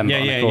count like them on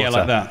a quarter. Yeah,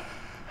 like that.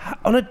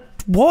 On a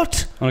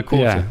what? On a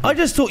quarter. Yeah. I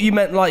just thought you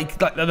meant like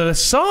the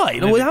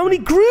side. Or how many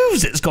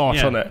grooves it's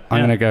got on it? I'm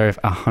going to go with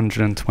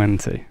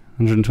 120.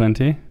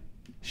 120?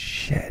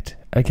 Shit.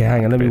 Okay,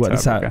 hang on. Let me work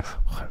this out.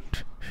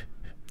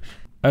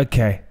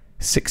 Okay,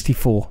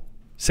 64.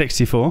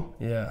 64?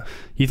 Yeah.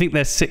 You think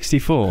there's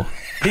 64?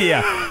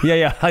 Yeah.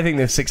 I think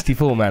there's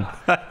 64, man.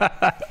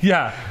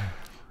 Yeah.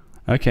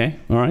 Okay.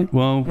 All right.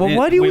 Well,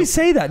 why do you always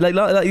say that?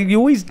 Like you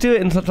always do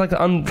it in such like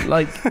an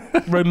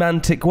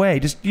romantic way. You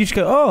just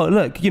go, oh,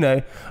 look,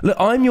 look,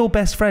 I'm your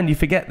best friend. You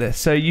forget this,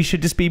 so you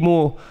should just be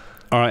more.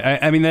 All right.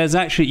 I mean, there's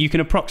actually, you can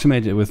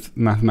approximate it with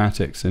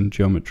mathematics and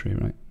geometry,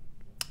 right?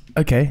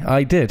 Okay,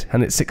 I did,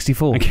 and it's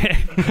 64. Okay.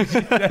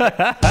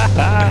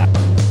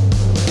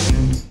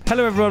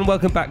 Hello everyone,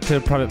 welcome back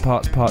to Private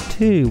Parts Part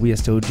 2. We are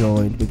still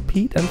joined with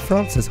Pete and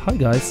Francis. Hi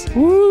guys.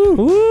 Woo!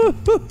 Woo!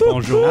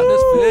 Bonjour.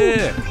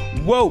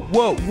 Whoa.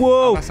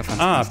 Oh, that's a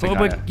fantastic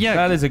idea. Yeah.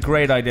 That is a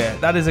great idea.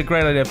 That is a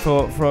great idea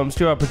from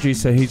Stuart, our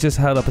producer, who's just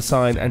held up a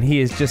sign and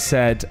he has just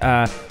said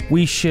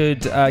we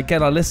should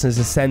get our listeners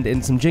to send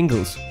in some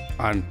jingles.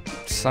 I'm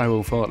so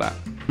all for that.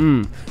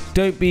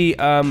 Don't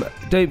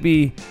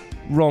be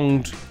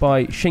wronged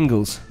by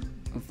shingles.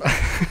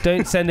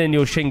 Don't send in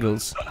your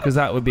shingles, because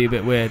that would be a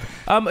bit weird.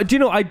 Do you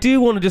know, I do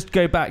want to just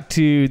go back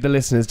to the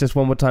listeners just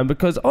one more time,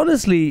 because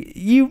honestly,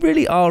 you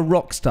really are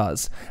rock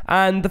stars.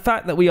 And the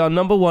fact that we are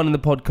number 1 in the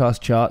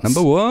podcast charts,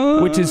 number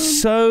 1, which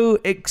is so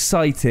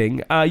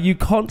exciting. You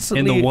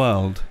constantly in the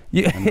world.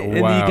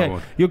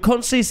 You're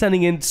constantly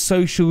sending in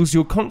socials.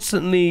 You're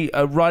constantly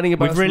writing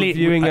about us,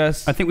 reviewing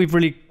us. I think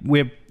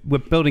we're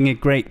building a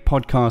great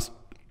podcast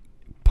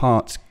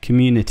parts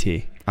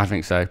community. I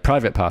think so.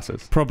 Private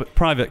parters.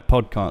 Private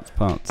podcast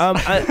parts.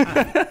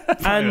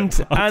 And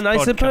I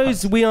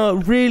suppose we are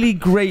really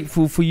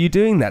grateful for you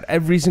doing that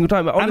every single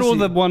time. Honestly, and all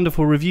the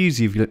wonderful reviews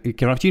you've got.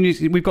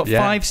 We've got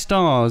 5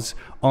 stars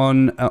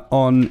on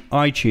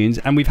iTunes,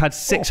 and we've had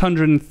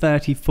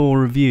 634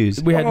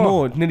 reviews. We had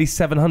more, nearly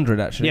 700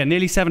 actually. Yeah,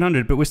 nearly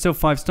 700, but we're still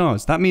 5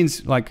 stars. That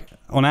means, like,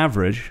 on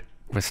average,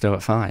 we're still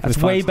at 5. That's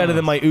way better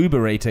than my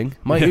Uber rating.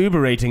 My Uber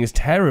rating is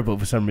terrible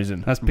for some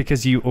reason. That's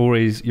because you're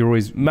always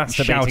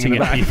shouting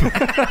at people.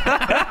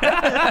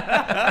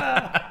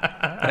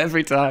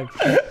 Every time.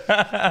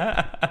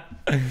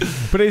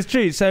 But it's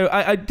true. So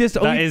I just...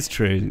 That is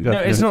true. No,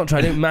 it's not true.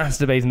 I don't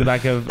masturbate in the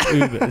back of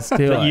Ubers.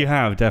 But you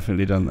have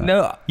definitely done that.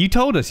 No. You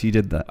told us you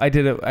did that. I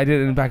did it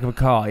in the back of a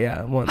car,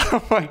 yeah, once.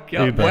 Oh my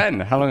God. Uber.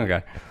 When? How long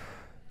ago?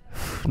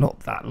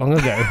 Not that long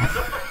ago.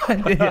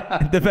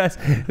 the best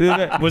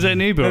was it an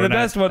Uber? The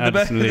best one.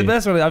 The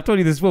best one. I've told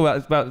you this before.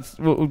 About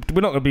we're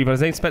not going to be by his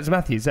name. Spencer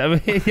Matthews.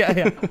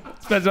 Yeah.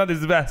 Spencer Matthews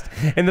is the best.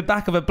 In the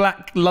back of a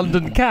black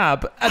London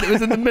cab, and it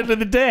was in the middle of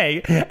the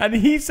day. And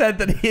he said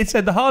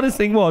the hardest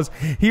thing was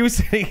he was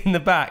sitting in the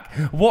back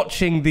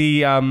watching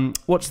the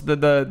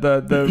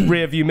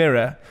rear view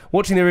mirror.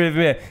 Watching the rear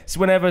view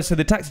mirror. So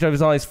the taxi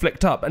driver's eyes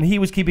flicked up, and he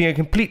was keeping a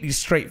completely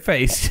straight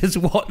face, just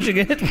watching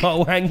it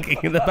while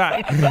wanking in the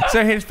back.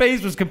 So his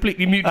face was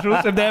completely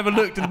neutral. So if they ever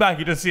looked in the back,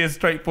 you just see a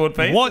straightforward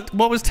face. What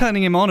was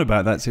turning him on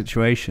about that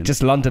situation?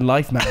 Just London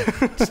life, man.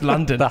 Just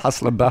London. The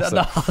hustle and bustle.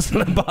 The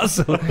hustle and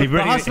bustle.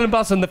 The hustle and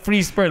bustle and the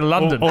free spirit of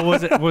London. Or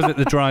was it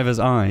the driver's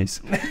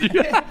eyes?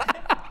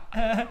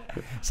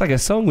 It's like a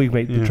song we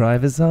made. The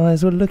driver's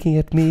eyes were looking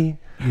at me.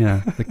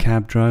 Yeah, the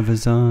cab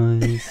driver's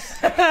eyes.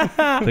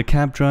 The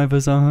cab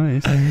driver's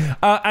eyes.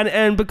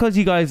 And because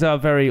you guys are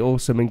very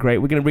awesome and great,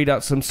 we're going to read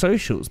out some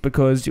socials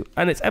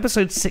and it's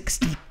episode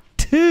 62.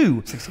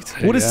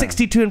 62. What is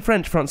 62 in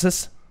French,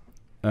 Francis?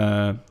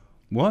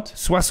 What?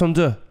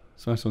 62.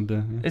 62.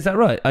 Yeah. Is that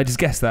right? I just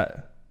guessed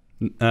that.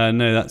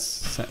 No, that's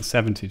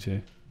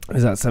 72.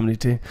 Is that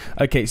 72?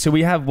 Okay, so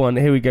we have one.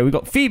 Here we go. We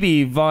got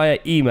Phoebe via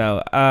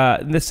email.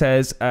 This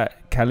says,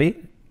 Kelly.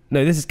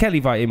 No, this is Kelly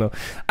via email.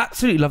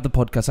 Absolutely love the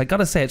podcast. I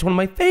gotta say, it's one of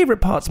my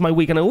favourite parts of my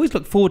week, and I always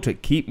look forward to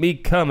it. Keep me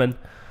coming.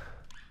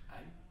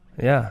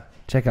 Yeah,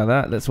 check out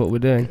that. That's what we're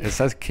doing. It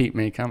says keep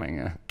me coming,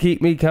 yeah.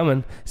 Keep me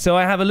coming. So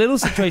I have a little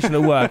situation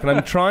at work, and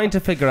I'm trying to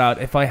figure out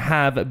if I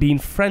have been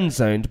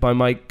friend-zoned by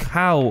my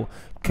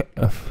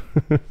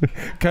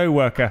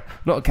co-worker,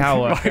 not a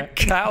cow worker. My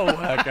cow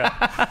worker.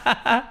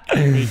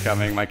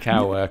 Becoming my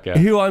cow worker.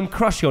 Who I'm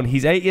crushing on.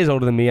 He's 8 years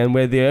older than me, and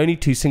we're the only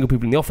 2 single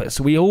people in the office.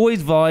 So we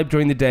always vibe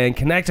during the day and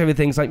connect over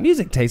things like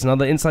music taste and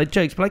other inside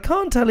jokes, but I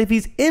can't tell if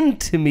he's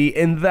into me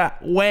in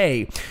that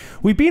way.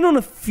 We've been out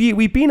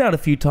a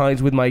few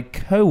times with my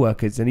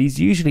co-workers, and he's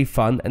usually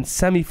fun and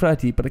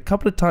semi-flirty, but a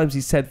couple of times he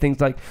said things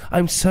like,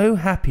 "I'm so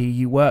happy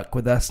you work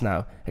with us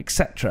now,"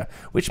 etc.,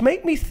 which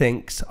make me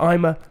think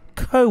I'm a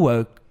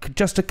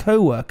just a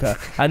co-worker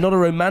and not a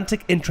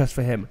romantic interest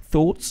for him.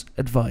 Thoughts,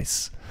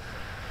 advice?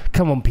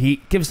 Come on,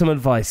 Pete, give some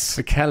advice.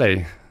 For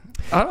Kelly.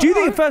 Do you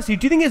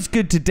think it's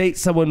good to date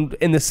someone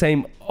in the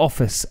same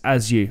office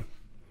as you?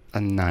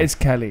 No. It's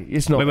Kelly.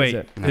 It's not. Wait, Is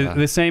it? No.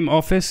 the same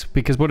office?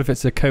 Because what if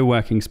it's a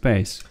co-working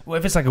space? Well,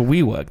 if it's like a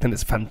WeWork, then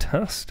it's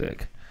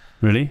fantastic.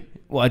 Really?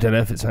 Well, I don't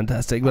know if it's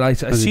fantastic, but I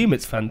assume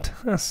it's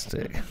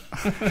fantastic.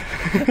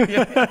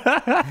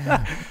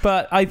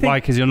 But I think Why?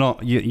 Because you're not.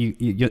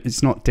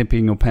 It's not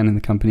dipping your pen in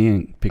the company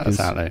ink. Because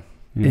Exactly.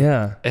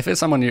 yeah. If it's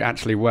someone you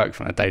actually work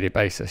for on a daily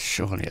basis,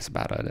 surely it's a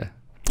bad idea.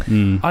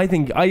 I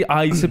think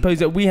I suppose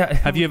that we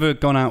have you ever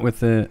gone out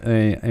with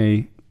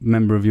a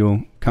member of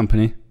your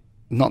company?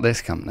 Not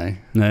this company.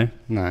 No.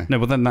 No.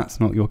 Well, then that's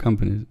not your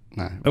company, is it?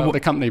 No. Well, the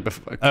company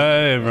before.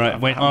 Oh, right.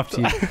 Wait,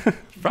 after you.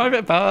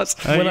 Private Parts.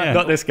 Oh, yeah.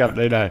 Not this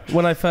company, no.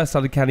 When I first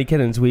started Candy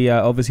Kittens, we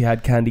obviously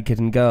had Candy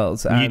Kitten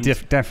Girls. You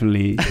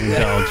definitely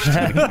indulged in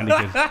the Candy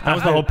Kittens. That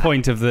was the whole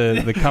point of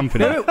the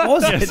company. No, it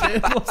wasn't.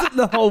 It wasn't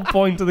the whole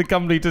point of the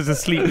company to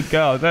just sleep with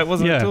girls. That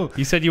wasn't at all.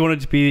 You said you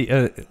wanted to be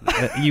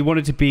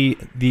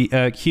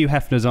the Hugh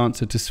Hefner's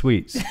answer to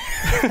sweets.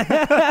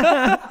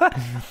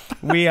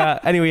 We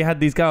had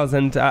these girls,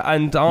 and I.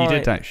 You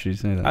did actually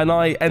say that. And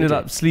I ended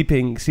up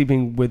sleeping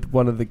with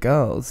one of the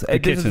girls.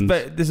 Kittens.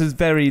 This is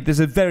very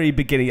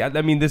beginning.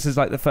 I mean, this is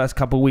like the first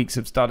couple of weeks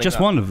of starting. Just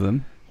up. one of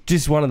them.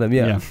 Just one of them.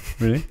 Yeah.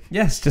 Really?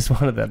 Yes, just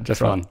one of them.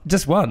 Just one.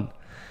 Just one.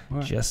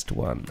 Right. Just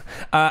one.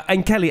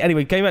 And Kelly.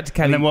 Anyway, going back to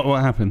Kelly. And then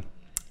what happened?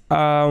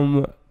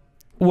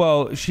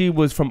 Well, she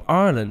was from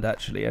Ireland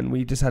actually, and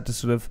we just had to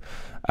sort of.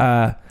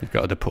 You've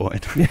got her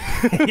deported.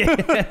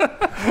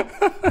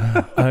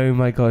 Oh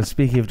my God!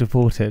 Speaking of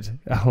deported,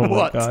 oh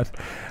What? my God.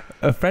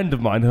 A friend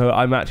of mine, who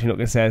I'm actually not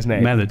going to say his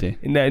name. Melody.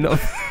 No,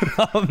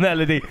 not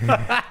Melody.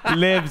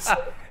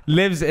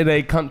 lives in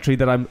a country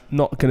that I'm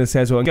not going to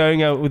say as well. I'm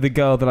going out with a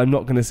girl that I'm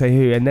not going to say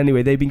who. And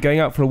anyway, they've been going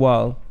out for a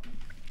while,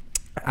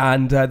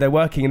 and they're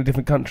working in a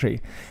different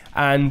country,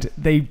 and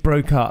they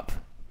broke up.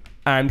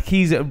 And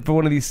he's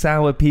one of these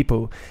sour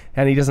people,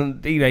 and he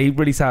doesn't, he's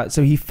really sour.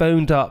 So he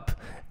phoned up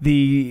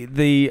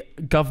the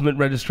government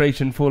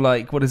registration for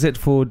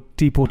for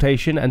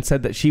deportation, and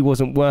said that she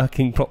wasn't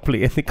working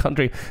properly in the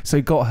country,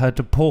 so got her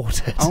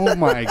deported. Oh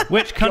my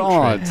Which country?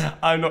 God.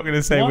 I'm not going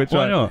to say which Why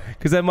one. not?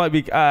 Because there might be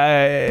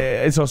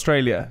it's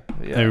Australia.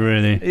 Yeah. Oh,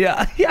 really?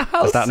 Yeah.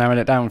 Is that narrowing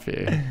it down for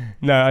you?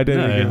 No, I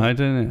don't think No, I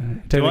don't know.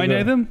 Don't Do I think know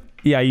so. them?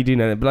 Yeah, you do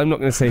know that, but I'm not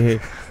going to say who.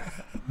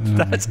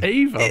 That's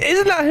evil.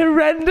 Isn't that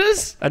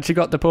horrendous? And she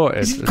got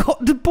deported. She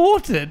got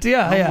deported.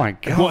 Yeah. Oh yeah. my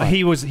God. What,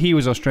 he was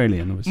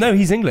Australian, obviously. No,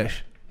 he's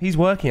English. He's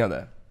working out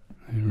there.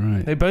 Oh,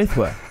 right. They both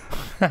were.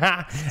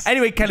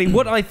 Anyway, Kelly,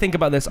 what I think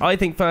about this, I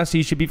think firstly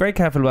you should be very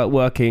careful about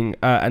working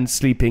and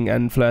sleeping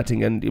and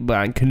flirting and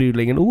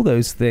canoodling and all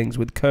those things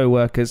with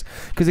co-workers,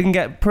 because it can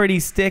get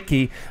pretty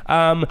sticky.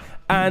 But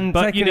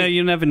secondly,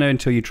 you never know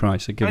until you try,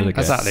 so give it a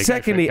go. Exactly.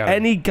 Secondly,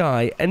 any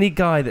guy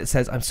that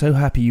says, I'm so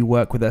happy you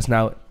work with us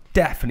now,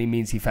 definitely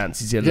means he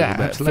fancies you a little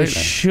bit. Absolutely. For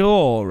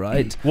sure,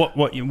 right?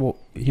 What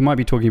he might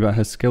be talking about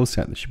her skill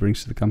set that she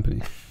brings to the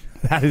company.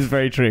 That is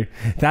very true.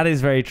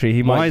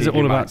 He Why might is be. it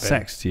all he might about be.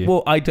 sex to you?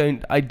 Well, I'm not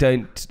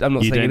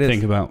you saying don't it think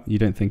is. about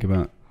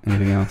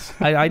anything else.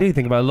 I do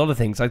think about a lot of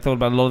things. I thought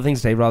about a lot of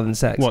things today rather than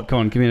sex. What? Come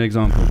on, give me an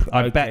example.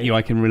 I Okay. bet you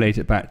I can relate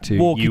it back to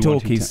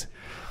Walkie-talkies.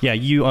 Yeah,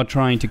 you are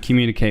trying to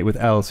communicate with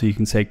Elle so you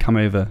can say, come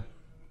over.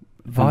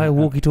 Via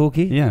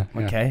walkie-talkie? Yeah.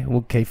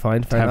 Okay,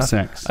 fine, To fair have enough.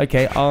 sex.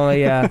 Okay,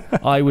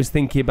 I was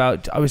thinking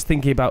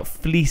about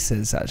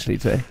fleeces actually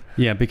today.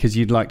 Yeah, because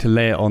you'd like to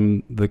lay it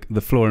on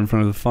the floor in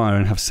front of the fire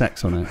and have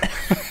sex on it.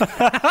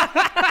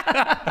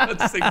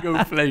 A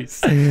single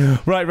place.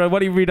 Right, why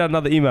don't you read out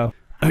another email?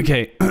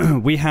 Okay,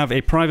 we have a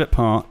private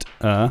part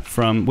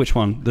from which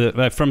one?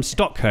 From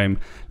Stockholm,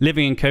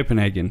 living in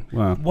Copenhagen.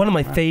 Wow. One of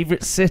my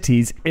favourite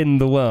cities in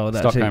the world,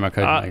 actually. Stockholm or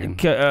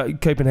Copenhagen?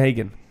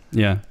 Copenhagen.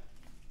 Yeah.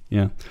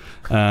 Do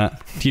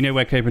you know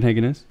where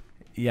Copenhagen is?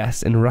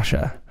 Yes, in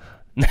Russia.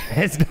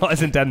 It's not.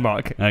 It's in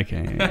Denmark.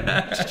 Okay,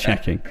 just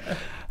checking.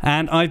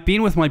 And I've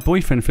been with my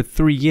boyfriend for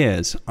 3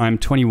 years. I'm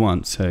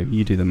 21, so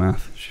you do the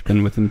math. She's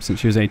been with him since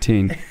she was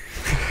 18.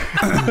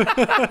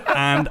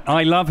 And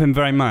I love him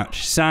very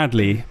much,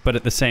 sadly, but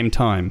at the same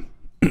time.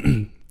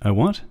 Oh,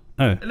 what?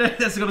 Oh. No,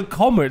 that's got a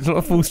comma. It's not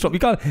a full stop. You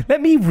can't.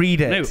 Let me read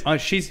it. No,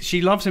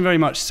 she loves him very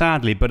much,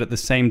 sadly, but at the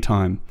same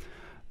time.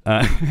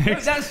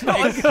 That's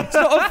not. It's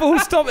not a full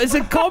stop. It's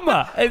a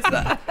comma.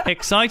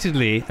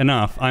 Excitedly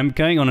enough, I'm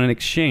going on an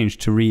exchange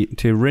to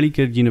a really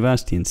good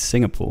university in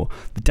Singapore.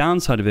 The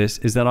downside of this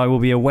is that I will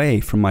be away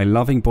from my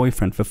loving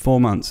boyfriend for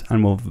 4 months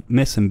and will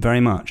miss him very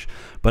much.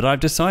 But I've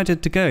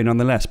decided to go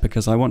nonetheless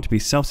because I want to be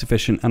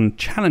self-sufficient and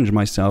challenge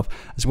myself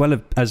as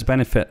well as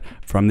benefit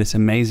from this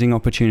amazing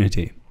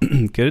opportunity.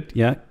 Good,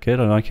 yeah, good,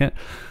 I like it.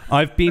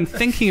 I've been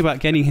thinking about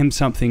getting him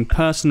something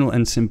personal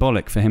and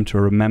symbolic for him to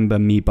remember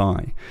me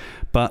by.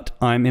 But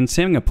I'm in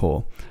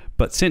Singapore.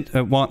 But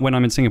when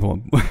I'm in Singapore,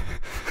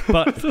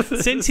 but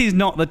since he's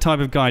not the type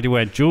of guy to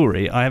wear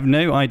jewelry, I have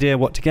no idea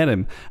what to get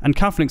him. And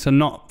cufflinks are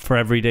not for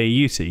everyday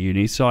use at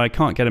uni, so I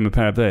can't get him a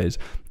pair of those.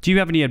 Do you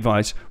have any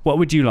advice? What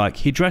would you like?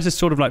 He dresses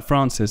sort of like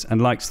Francis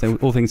and likes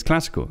all things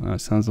classical. Oh,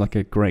 sounds like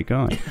a great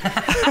guy.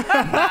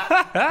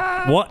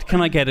 What can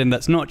I get him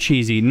that's not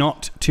cheesy,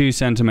 not too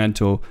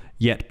sentimental,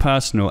 yet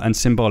personal and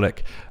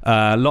symbolic.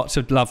 Lots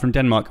of love from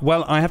Denmark.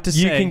 Well, I have to say,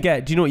 you can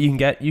get. Do you know what you can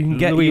get? You can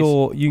get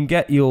Louise, you can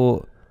get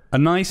your. A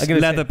nice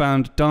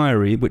leather-bound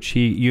diary, which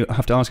you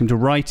have to ask him to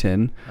write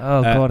in.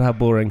 Oh God, how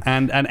boring!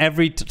 And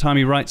every time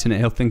he writes in it,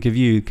 he'll think of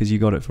you because you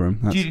got it for him.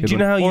 Do you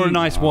know how or a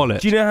nice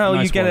wallet. Do you know how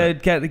nice you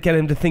get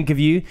him to think of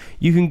you?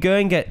 You can go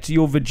and get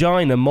your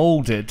vagina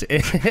molded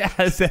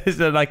as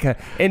like a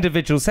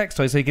individual sex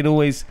toy, so you can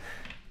always.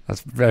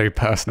 That's very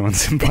personal and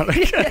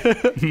symbolic.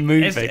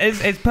 Moving.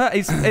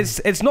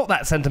 It's not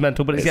that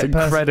sentimental, but it's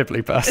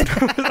incredibly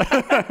personal.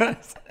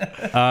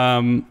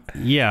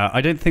 Yeah,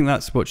 I don't think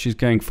that's what she's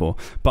going for.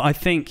 But I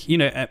think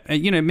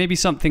maybe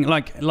something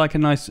like a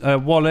nice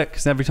wallet,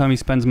 because every time he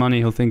spends money,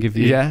 he'll think of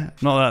you. Yeah,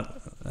 not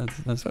that.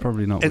 That's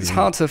probably not. It's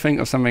hard to think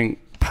of something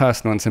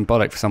personal and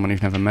symbolic for someone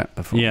you've never met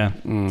before. Yeah,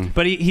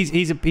 but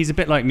he's a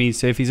bit like me.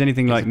 So if he's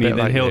anything like me,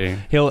 then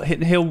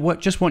he'll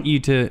just want you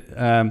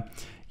to.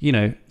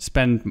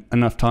 Spend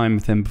enough time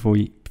with him before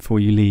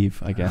you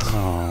leave, I guess.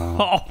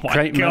 Oh my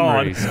great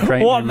God. Memories.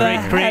 What the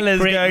hell is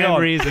great going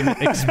memories on?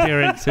 and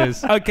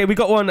experiences. Okay, we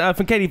got one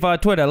from Katie via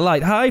Twitter.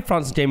 Hi,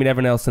 Francis, Jamie, and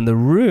everyone else in the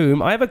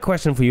room. I have a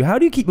question for you. How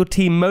do you keep your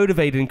team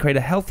motivated and create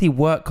a healthy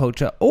work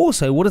culture?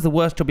 Also, what is the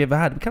worst job you ever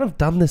had? We kind of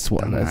done this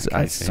one.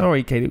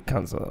 Sorry, Katie,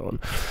 cancel that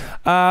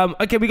one.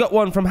 Okay, we got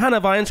one from Hannah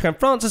via Instagram.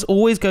 Francis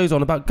always goes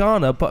on about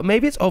Ghana, but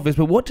maybe it's obvious,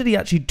 but what did he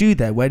actually do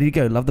there? Where did he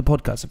go? Love the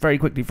podcast. So very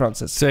quickly,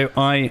 Francis. So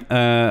I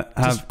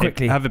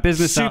have a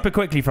business. Super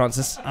quickly,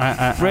 Francis.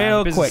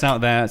 Real quick out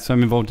there. So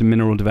I'm involved in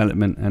mineral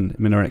development and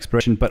mineral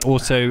exploration, but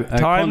also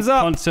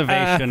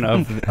conservation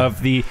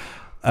of the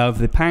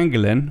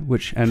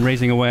pangolin, and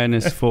raising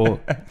awareness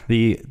for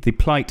the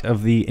plight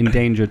of the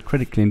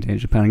critically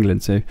endangered pangolin.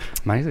 So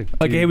amazing.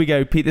 Okay, here we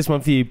go. Pete, this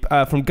one for you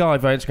from Guy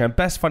via Instagram.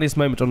 Best funniest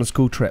moment on a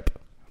school trip.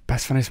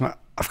 Best funniest moment.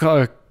 I've got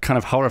a kind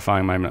of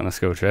horrifying moment on a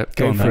school trip.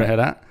 Go for it. Hear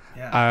that?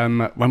 Yeah.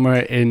 When we were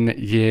in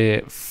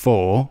year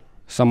 4,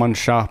 someone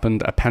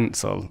sharpened a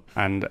pencil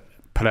and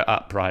put it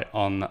upright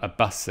on a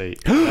bus seat,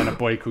 and then a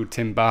boy called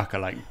Tim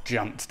Barker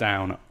jumped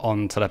down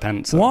onto the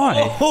pencil.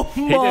 Why? Oh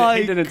my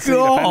he didn't see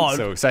the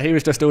pencil, so he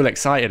was just all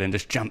excited and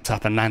just jumped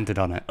up and landed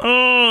on it.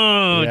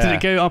 Oh, yeah. Did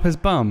it go up his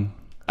bum?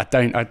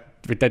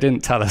 They didn't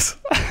tell us,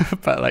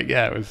 but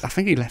it was. I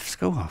think he left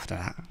school after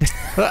that.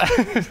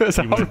 It was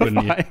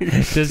horrifying.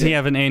 Does he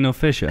have an anal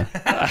fissure?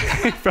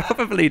 He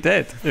probably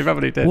did.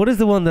 What is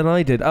the one that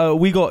I did? Oh,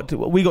 we got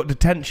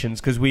detentions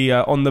because we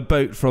on the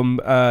boat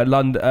from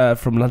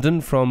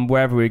London, from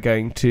wherever we were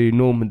going to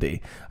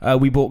Normandy.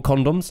 We bought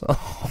condoms,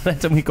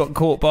 and we got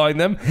caught buying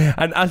them.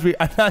 And as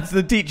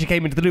the teacher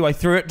came into the loo, I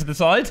threw it to the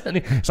side, and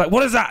he's like,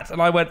 "What is that?" And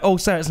I went, "Oh,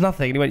 sir, it's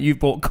nothing." And he went, "You've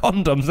bought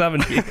condoms,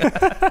 haven't you?"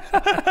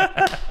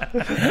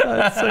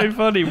 That's so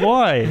funny.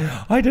 Why?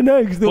 I don't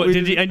know.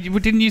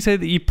 Didn't you say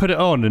that you put it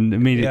on and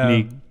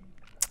immediately? Yeah.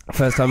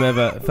 First time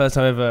ever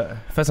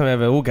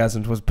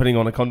orgasmed was putting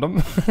on a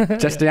condom.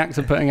 Just the act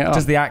of putting it on.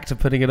 Just the act of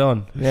putting it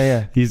on.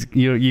 Yeah.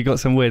 You got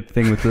some weird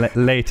thing with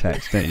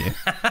latex, don't you?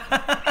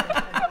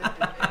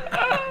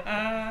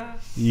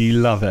 You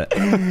love it.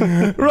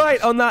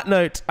 Right. On that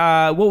note,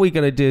 what we're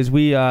going to do is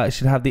we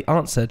should have the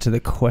answer to the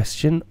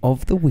question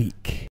of the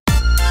week.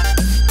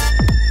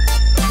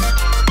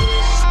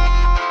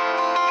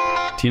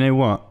 Do you know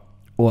what?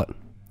 What?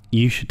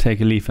 You should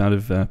take a leaf out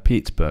of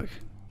Pete's book.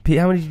 Pete,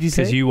 how many did you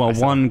say? Because you are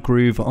one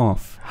groove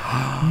off.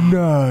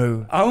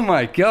 No. Oh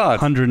my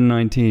God.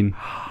 119.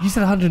 You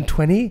said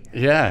 120?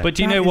 Yeah. But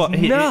do you know what?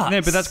 Nuts.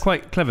 No, but that's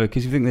quite clever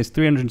because you think there's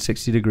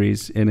 360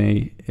 degrees in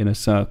a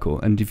circle,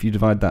 and if you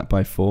divide that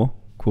by 4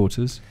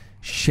 quarters.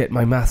 Shit,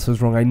 my maths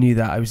was wrong. I knew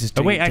that. I was just.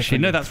 Actually,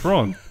 no, that's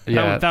wrong.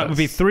 Yeah, that would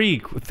be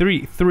three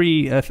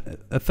a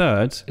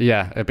third.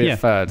 Yeah, it'd be a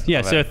third.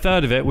 Yeah, so a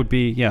third of it would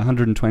be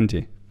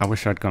 120. I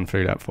wish I'd gone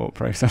through that thought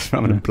process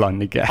rather than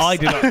blindly guess. I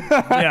did not.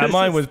 Yeah,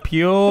 mine was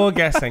pure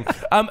guessing.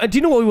 Do you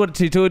know what we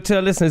wanted to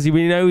our listeners?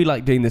 We know we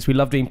like doing this. We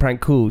love doing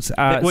prank calls.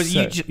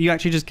 You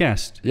actually just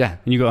guessed. Yeah,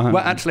 and you got 100.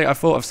 Well, actually, I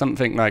thought of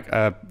something like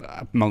a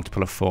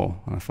multiple of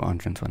 4, and I thought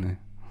 120.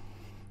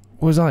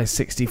 What was I?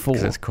 64.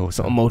 It's quarter.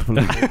 Sort of multiple.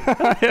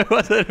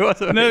 It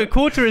wasn't. No, a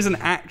quarter isn't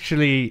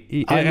actually.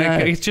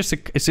 It's just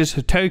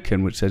a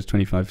token which says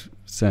 25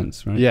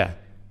 cents, right? Yeah.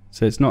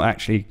 So it's not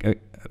actually.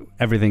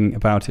 Everything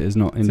about it is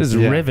not. This is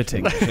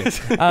riveting.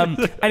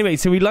 Anyway,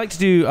 so we like to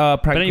do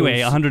prank calls. But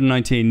anyway,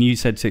 119. You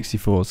said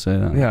 64,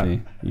 so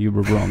you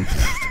were wrong.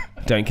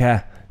 Don't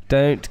care.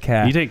 Don't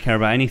care. You don't care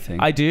about anything.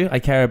 I do. I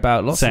care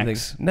about lots sex. of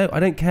things. No, I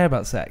don't care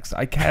about sex.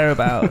 I care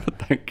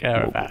about. Don't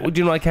care about. Do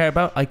you know what I care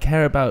about? I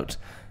care about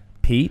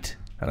Pete,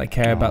 and I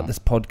care about this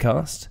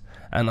podcast,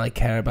 and I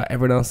care about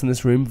everyone else in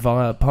this room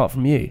apart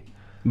from you.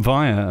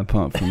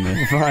 Apart from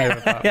me.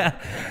 Yeah.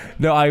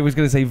 No, I was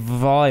going to say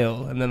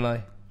vile, and then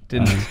I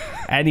didn't.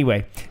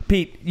 Anyway,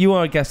 Pete, you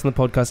are a guest on the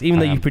podcast, even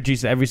though you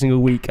produce it every single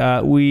week.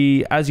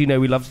 We, as you know,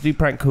 we love to do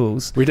prank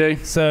calls. We do.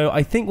 So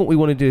I think what we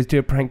want to do is do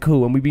a prank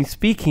call, and we've been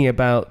speaking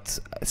about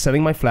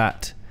selling my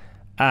flat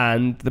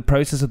and the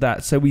process of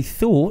that. So we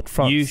thought,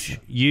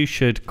 you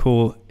should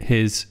call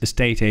his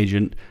estate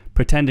agent,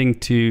 pretending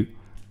to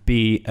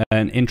be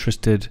an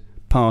interested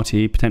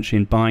party, potentially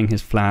in buying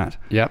his flat.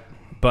 Yep.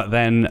 But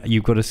then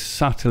you've got to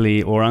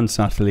subtly or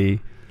unsubtly,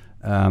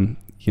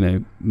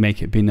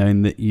 make it be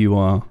known that you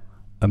are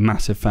a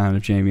massive fan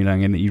of Jamie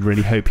Laing and that you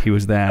really hope he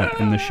was there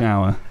in the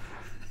shower.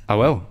 I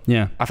will.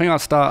 Yeah. I think I'll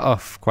start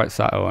off quite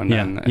subtle, and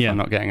then if I'm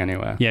not getting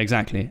anywhere,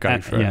 exactly. Go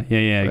for it.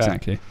 Yeah,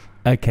 exactly.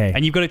 Okay.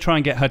 And you've got to try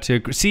and get her to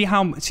agree. See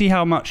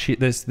how much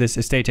this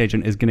estate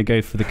agent is going to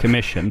go for the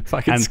commission. If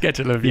I can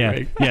schedule a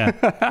viewing.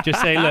 Yeah.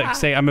 Just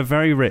say I'm a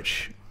very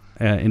rich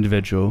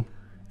individual,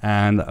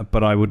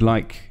 but I would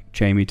like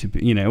Jamie to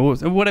be, or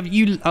whatever.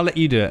 I'll let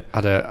you do it.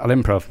 I'll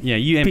improv. Yeah,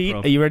 you Pete,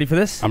 improv. are you ready for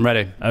this? I'm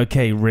ready.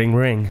 Okay,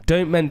 ring.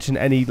 Don't mention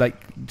any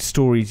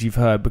stories you've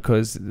heard,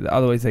 because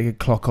otherwise they could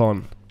clock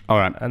on. All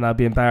right. And I'd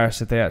be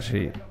embarrassed if they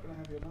actually...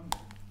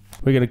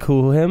 We're going to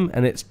call him,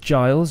 and it's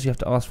Giles you have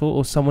to ask for,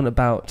 or someone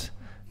about...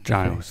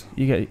 Giles.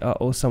 You get,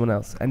 or someone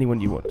else.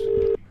 Anyone you want.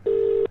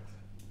 Of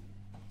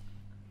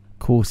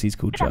course he's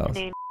called Good Giles.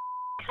 afternoon.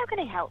 How can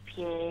I help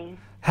you?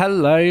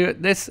 Hello,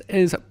 this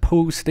is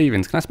Paul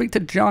Stevens. Can I speak to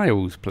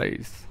Giles,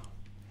 please?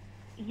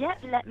 Yep,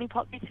 let me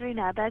pop you through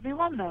now. Bear with me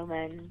one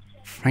moment.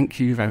 Thank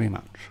you very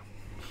much.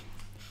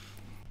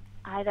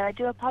 Hi there, I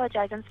do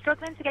apologise. I'm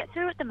struggling to get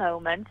through at the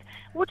moment.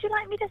 Would you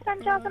like me to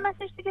send Giles a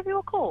message to give you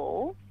a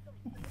call?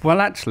 Well,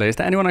 actually, is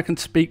there anyone I can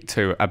speak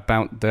to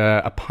about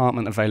the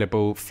apartment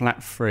available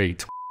flat free,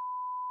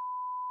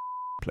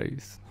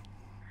 please?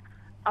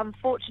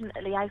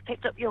 Unfortunately, I've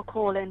picked up your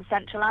call in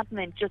central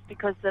admin just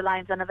because the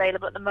line's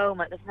unavailable at the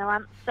moment. There's no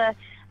answer.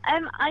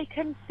 I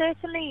can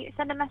certainly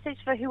send a message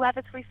for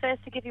whoever prefers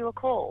to give you a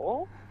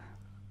call.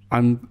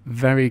 I'm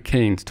very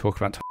keen to talk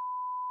about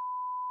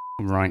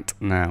right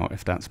now,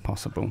 if that's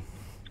possible.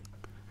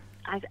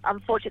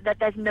 Unfortunately,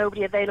 there's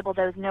nobody available.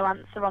 There's no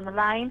answer on the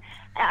line.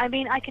 I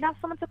mean, I can ask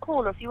someone to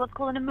call, or if you want to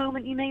call in a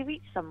moment, you may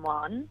reach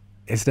someone.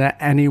 Is there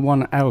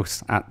anyone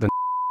else at the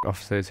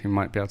offices who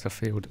might be able to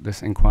field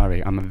this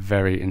inquiry? I'm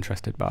very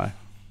interested by.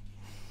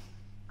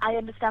 I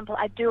understand, Paul.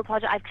 I do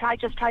apologise. I've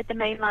just tried the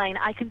main line.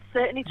 I can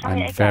certainly try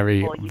it again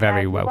very, for you. very Bear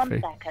with me wealthy.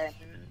 1 second.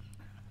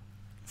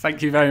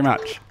 Thank you very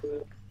much.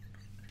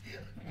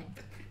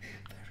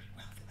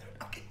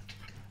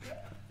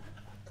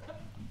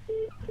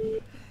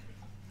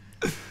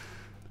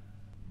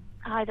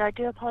 Hi there, I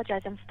do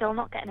apologise. I'm still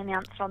not getting any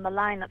answer on the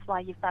line. That's why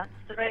you've bounced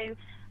through.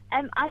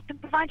 I can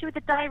provide you with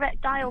a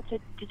direct dial to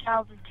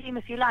Giles' team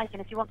if you like,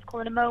 and if you want to call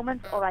in a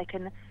moment, or I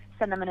can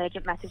send them an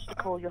urgent message to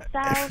call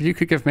yourself. If you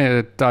could give me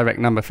a direct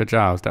number for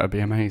Giles, that would be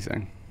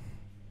amazing.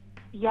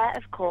 Yeah,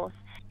 of course.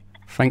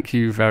 Thank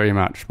you very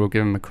much. We'll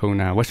give him a call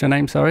now. What's your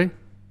name, sorry?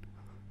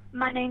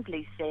 My name's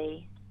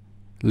Lucy.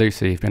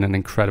 Lucy, you've been an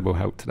incredible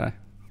help today.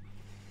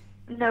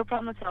 No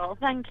problem at all.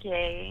 Thank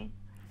you.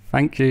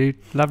 Thank you.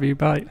 Love you.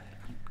 Bye.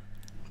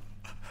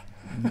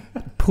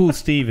 Paul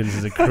Stevens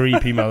is a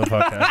creepy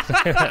motherfucker.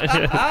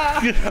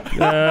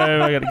 Oh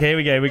my god! Okay, here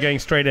we go. We're going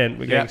straight in.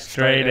 We're going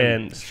straight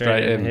in.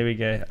 Here we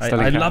go.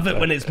 I love it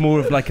when it's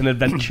more of like an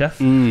adventure.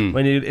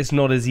 When it's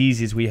not as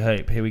easy as we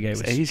hope. Here we go.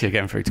 It's easier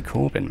getting through to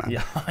Corbyn, man.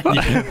 Yeah,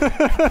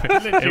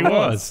 It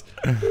was.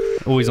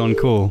 Always on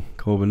call,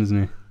 Corbyn,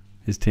 isn't he?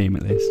 His team,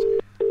 at least.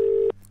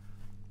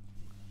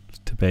 It's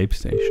to Babe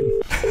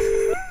Station.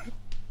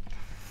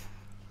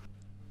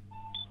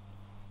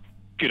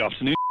 Good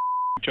afternoon.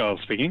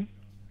 Giles speaking.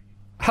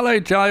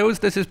 Hello, Giles.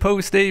 This is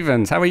Paul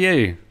Stevens. How are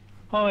you?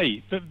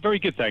 Hi. Very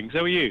good, thanks.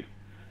 How are you?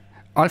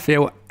 I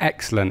feel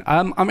excellent.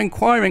 I'm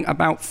inquiring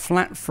about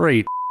flat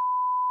free.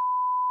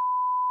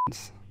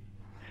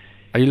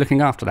 Are you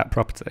looking after that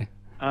property?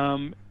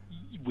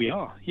 We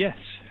are, yes.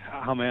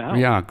 How may I help?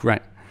 We are,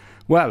 great.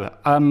 Well,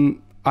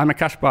 I'm a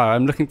cash buyer.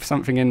 I'm looking for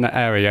something in the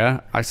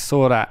area. I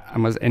saw that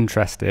and was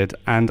interested,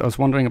 and I was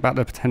wondering about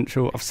the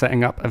potential of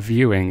setting up a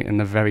viewing in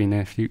the very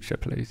near future,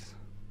 please.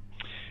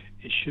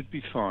 It should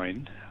be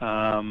fine.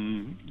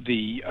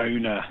 The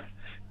owner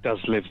does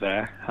live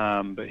there,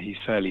 but he's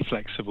fairly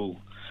flexible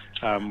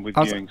with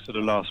viewing sort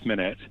of last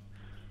minute.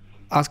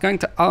 I was going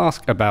to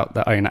ask about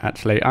the owner,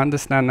 actually. I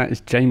understand that is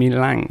Jamie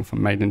Laing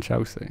from Made in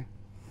Chelsea.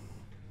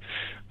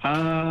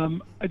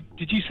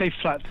 Did you say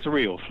flat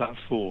 3 or flat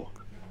 4?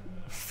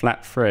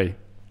 Flat 3.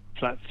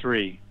 Flat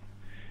 3.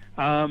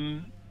 I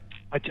mean,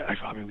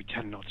 we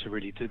tend not to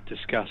really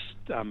discuss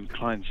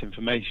clients'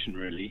 information,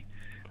 really.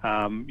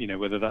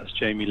 Whether that's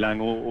Jamie Laing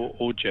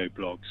or Joe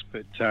Blogs.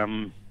 But are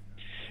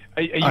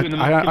you in the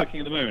market looking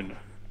at the moment?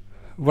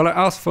 Well, I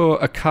asked for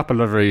a couple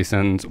of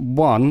reasons.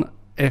 One,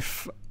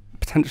 if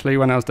potentially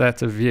when I was there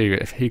to view,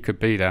 if he could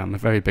be there, I'm a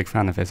very big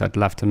fan of his, I'd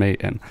love to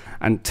meet him.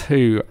 And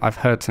two, I've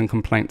heard some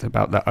complaints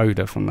about the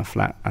odour from the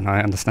flat, and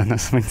I understand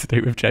that's something to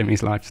do with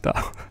Jamie's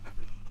lifestyle.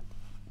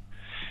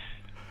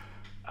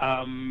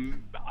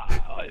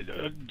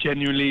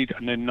 Genuinely,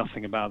 I know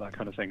nothing about that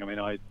kind of thing. I mean,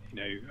 I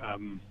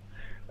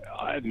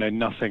know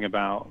nothing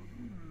about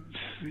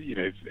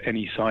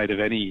any side of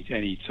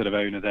any sort of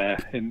owner there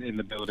in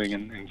the building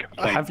and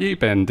complaints. Have you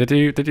been? Did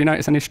you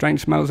notice any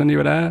strange smells when you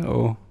were there,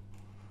 or?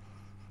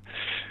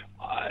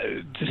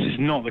 This is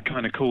not the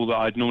kind of call that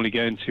I'd normally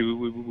go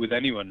into with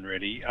anyone,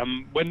 really.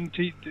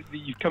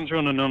 You've come through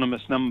an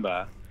anonymous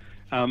number,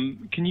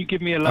 Can you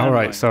give me a All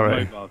right, landline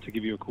sorry. mobile to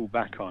give you a call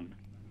back on?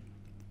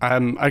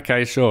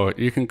 Okay, sure.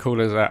 You can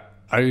call us at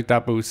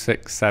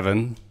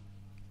 0667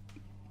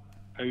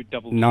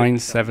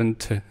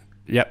 972.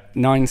 Yep,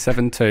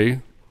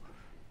 972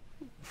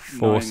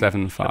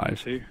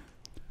 475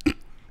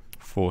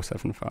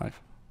 475.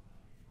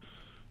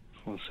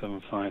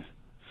 475.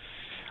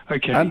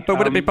 Okay. But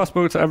would it be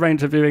possible to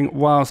arrange a viewing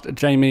whilst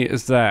Jamie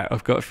is there?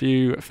 I've got a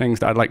few things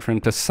that I'd like for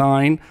him to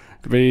sign.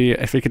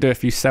 If he could do a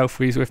few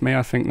selfies with me,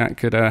 I think that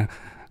could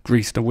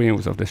grease the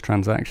wheels of this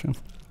transaction.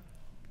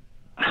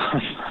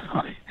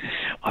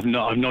 I'm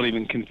not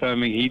even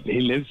confirming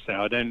he lives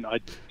there. I don't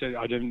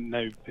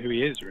know who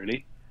he is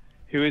really.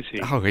 Who is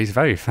he? Oh, he's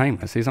very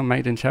famous. He's on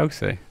Made in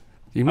Chelsea.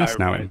 You must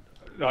know him.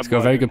 He's got a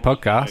Well, very good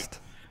podcast.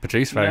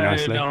 Produced very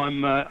nicely. No,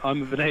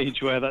 I'm of an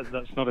age where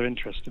that's not of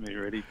interest to me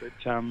really. But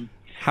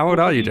how old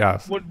are you,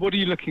 Giles? What are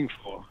you looking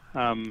for?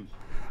 I'm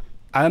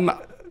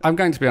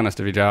going to be honest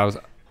with you, Giles.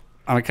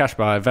 I'm a cash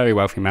buyer, very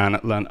wealthy man.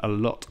 Learned a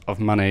lot of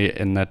money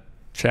in the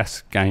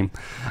chess game,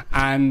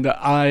 and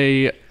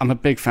I'm a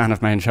big fan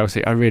of Made in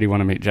Chelsea. I really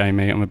want to meet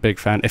Jamie. I'm a big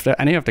fan. If there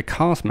are any of the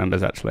cast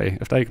members, actually,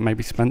 if they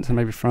maybe Spencer,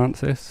 maybe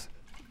Francis,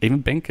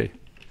 even Binky.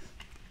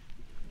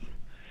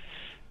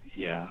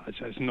 Yeah,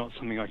 it's not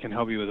something I can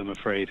help you with, I'm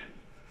afraid.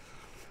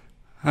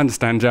 I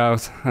understand,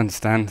 Giles. I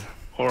understand.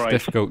 All right.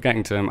 It's difficult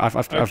getting to him. I've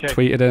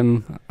tweeted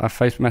him. I've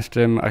Facebook messaged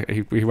him.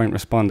 He won't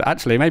respond.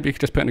 Actually, maybe you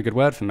could just put in a good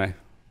word for me.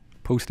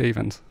 Paul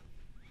Stevens.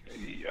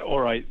 All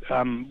right.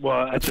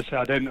 Well, I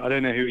don't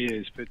know who he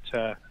is, but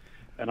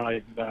and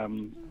I've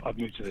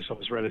moved to this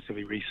office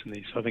relatively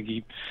recently, so I think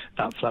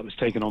that flat was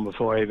taken on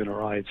before I even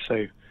arrived.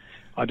 So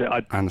I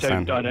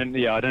understand. I don't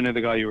know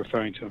the guy you're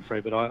referring to, I'm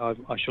afraid, but I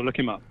shall look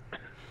him up.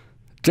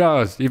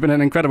 Giles, you've been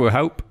an incredible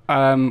help.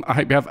 I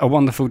hope you have a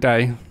wonderful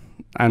day.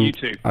 And you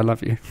too. I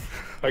love you.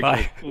 Okay.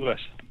 Bye. All the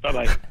best.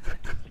 Bye-bye.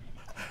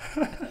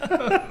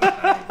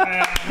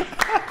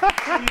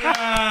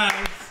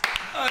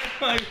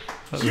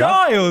 Yes.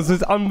 Giles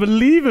was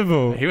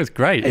unbelievable. He was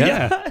great,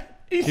 yeah.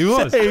 He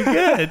was so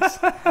good.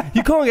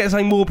 You can't get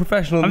something more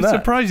professional than I'm that.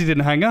 surprised he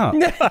didn't hang up.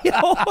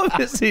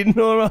 Obviously,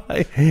 nor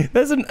I.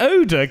 There's an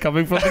odour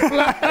coming from the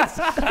flat.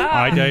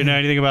 I don't know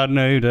anything about an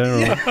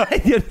odour.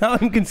 Now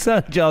I'm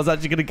concerned Giles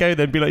actually going to go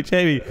there and be like,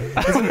 Jamie,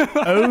 there's an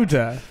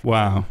odour.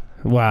 Wow.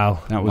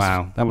 That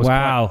was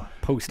wow.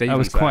 Paul Stevens. That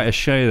was quite a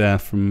show there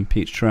from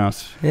Pete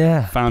Strauss.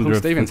 Yeah. Founder Paul of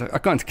Stevens. I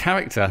got into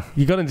character.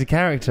 You got into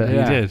character.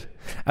 You did.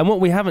 And what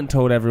we haven't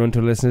told everyone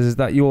to listeners is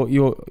that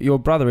your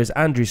brother is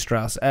Andrew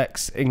Strauss,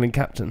 ex-England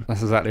captain.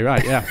 That's exactly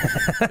right, yeah.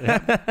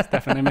 Yeah, it's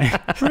definitely me.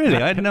 Really?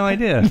 I had no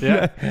idea.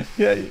 Yeah.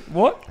 Yeah.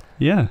 What?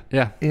 Yeah.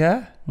 Yeah.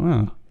 Yeah.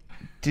 Wow.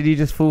 Did you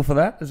just fall for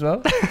that as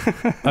well?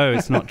 Oh,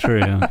 it's not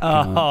true.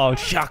 Oh,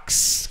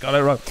 shucks. Got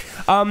it wrong.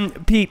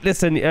 Pete,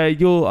 listen, I'm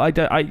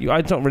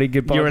not really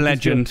good. You're a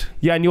legend.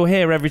 Yeah, and you're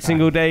here every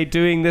single day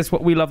doing this,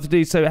 what we love to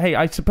do. So, hey,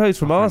 I suppose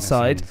from our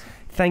side,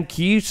 thank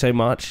you so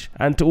much.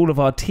 And to all of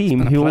our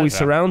team who always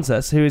surrounds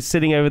us, who is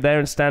sitting over there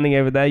and standing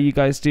over there. You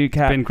guys do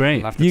Cat. Been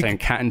great. Love to say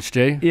Cat and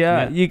Stew.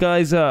 Yeah, you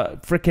guys are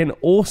freaking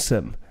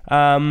awesome.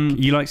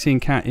 You like seeing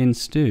Cat in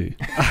stew?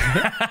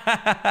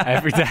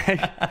 Every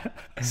day.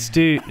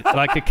 Stew,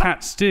 like a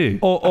cat stew.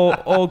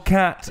 Or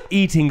cat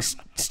eating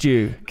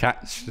stew.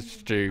 Cat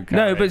stew.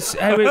 No, but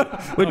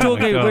we're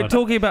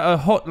talking about a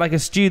hot, like a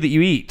stew that you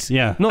eat.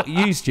 Yeah. Not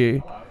you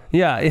stew.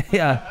 Yeah.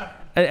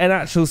 An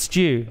actual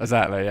stew.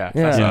 Exactly, yeah.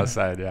 That's what I was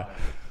saying, yeah.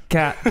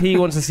 Cat, he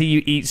wants to see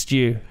you eat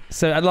stew.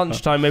 So at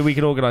lunchtime, maybe we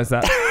can organise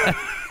that.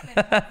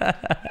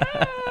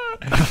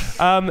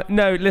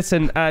 No,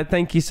 listen,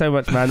 thank you so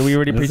much, man. We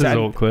really appreciate it. This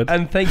is awkward.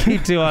 And thank you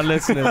to our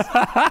listeners.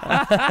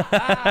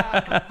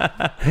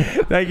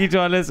 Thank you to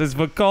our listeners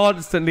for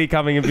constantly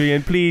coming and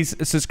viewing. Please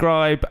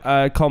subscribe,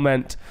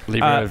 comment.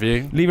 Leave a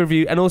review. Leave a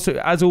review. And also,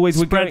 as always,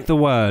 Spread the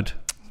word.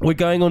 We're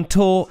going on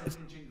tour.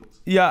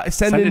 Yeah,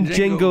 send in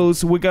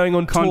jingles. We're going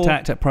on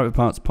Contact at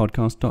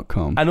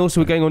privatepartspodcast.com. And also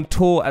we're going on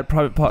tour at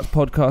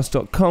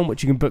privatepartspodcast.com,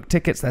 which you can book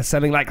tickets. They're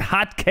selling like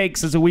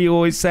hotcakes, as we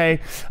always say.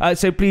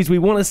 So please, we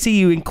want to see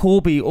you in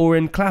Corby or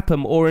in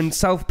Clapham or in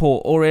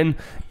Southport or in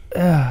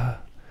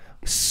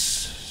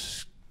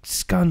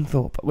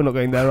Scunthorpe. We're not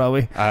going there, are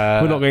we?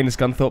 We're not going to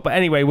Scunthorpe. But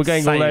anyway, we're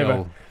going all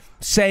over.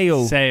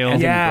 Sale.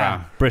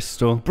 Yeah.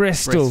 Bristol.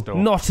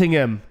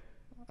 Nottingham.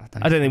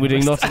 I don't think we're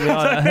doing Nottingham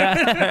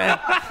either.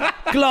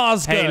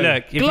 Glasgow. Hey,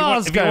 look, if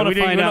Glasgow. you want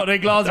to find out, not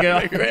doing Glasgow.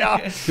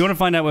 if you want to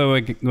find out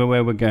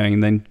where we're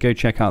going, then go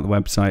check out the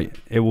website.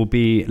 It will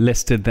be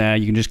listed there.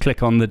 You can just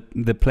click on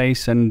the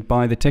place and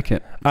buy the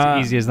ticket. It's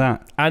as easy as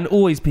that. And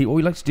always, Pete, what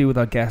we like to do with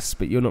our guests,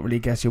 but you're not really a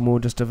guest, you're more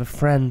just of a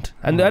friend.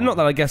 And not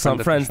that our guests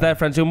aren't friends, they're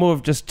friends. You're more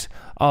of just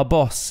our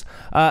boss.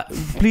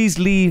 Please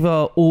leave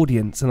our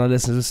audience and our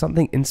listeners with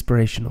something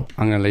inspirational.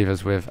 I'm going to leave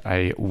us with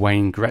a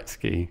Wayne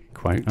Gretzky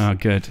quote. Oh,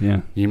 good,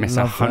 yeah. You miss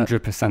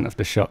 100% of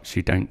the shots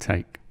you don't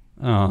take.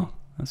 Oh,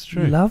 that's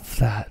true. Love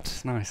that.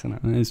 It's nice, isn't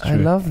it? That is true. I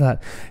love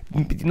that.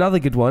 Another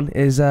good one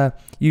is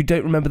you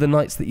don't remember the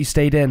nights that you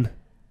stayed in.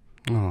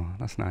 Oh,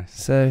 that's nice.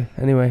 So,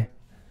 anyway.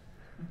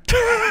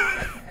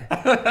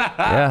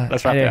 Yeah.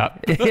 Let's wrap it up.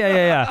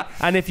 Yeah.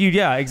 And if you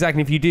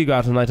do go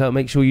out on a night out,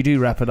 make sure you do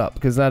wrap it up,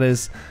 because that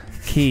is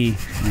key.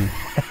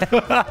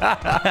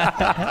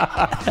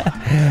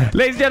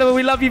 Ladies and gentlemen,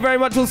 we love you very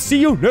much. We'll see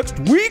you next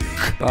week.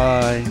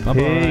 Bye.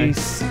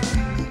 Peace.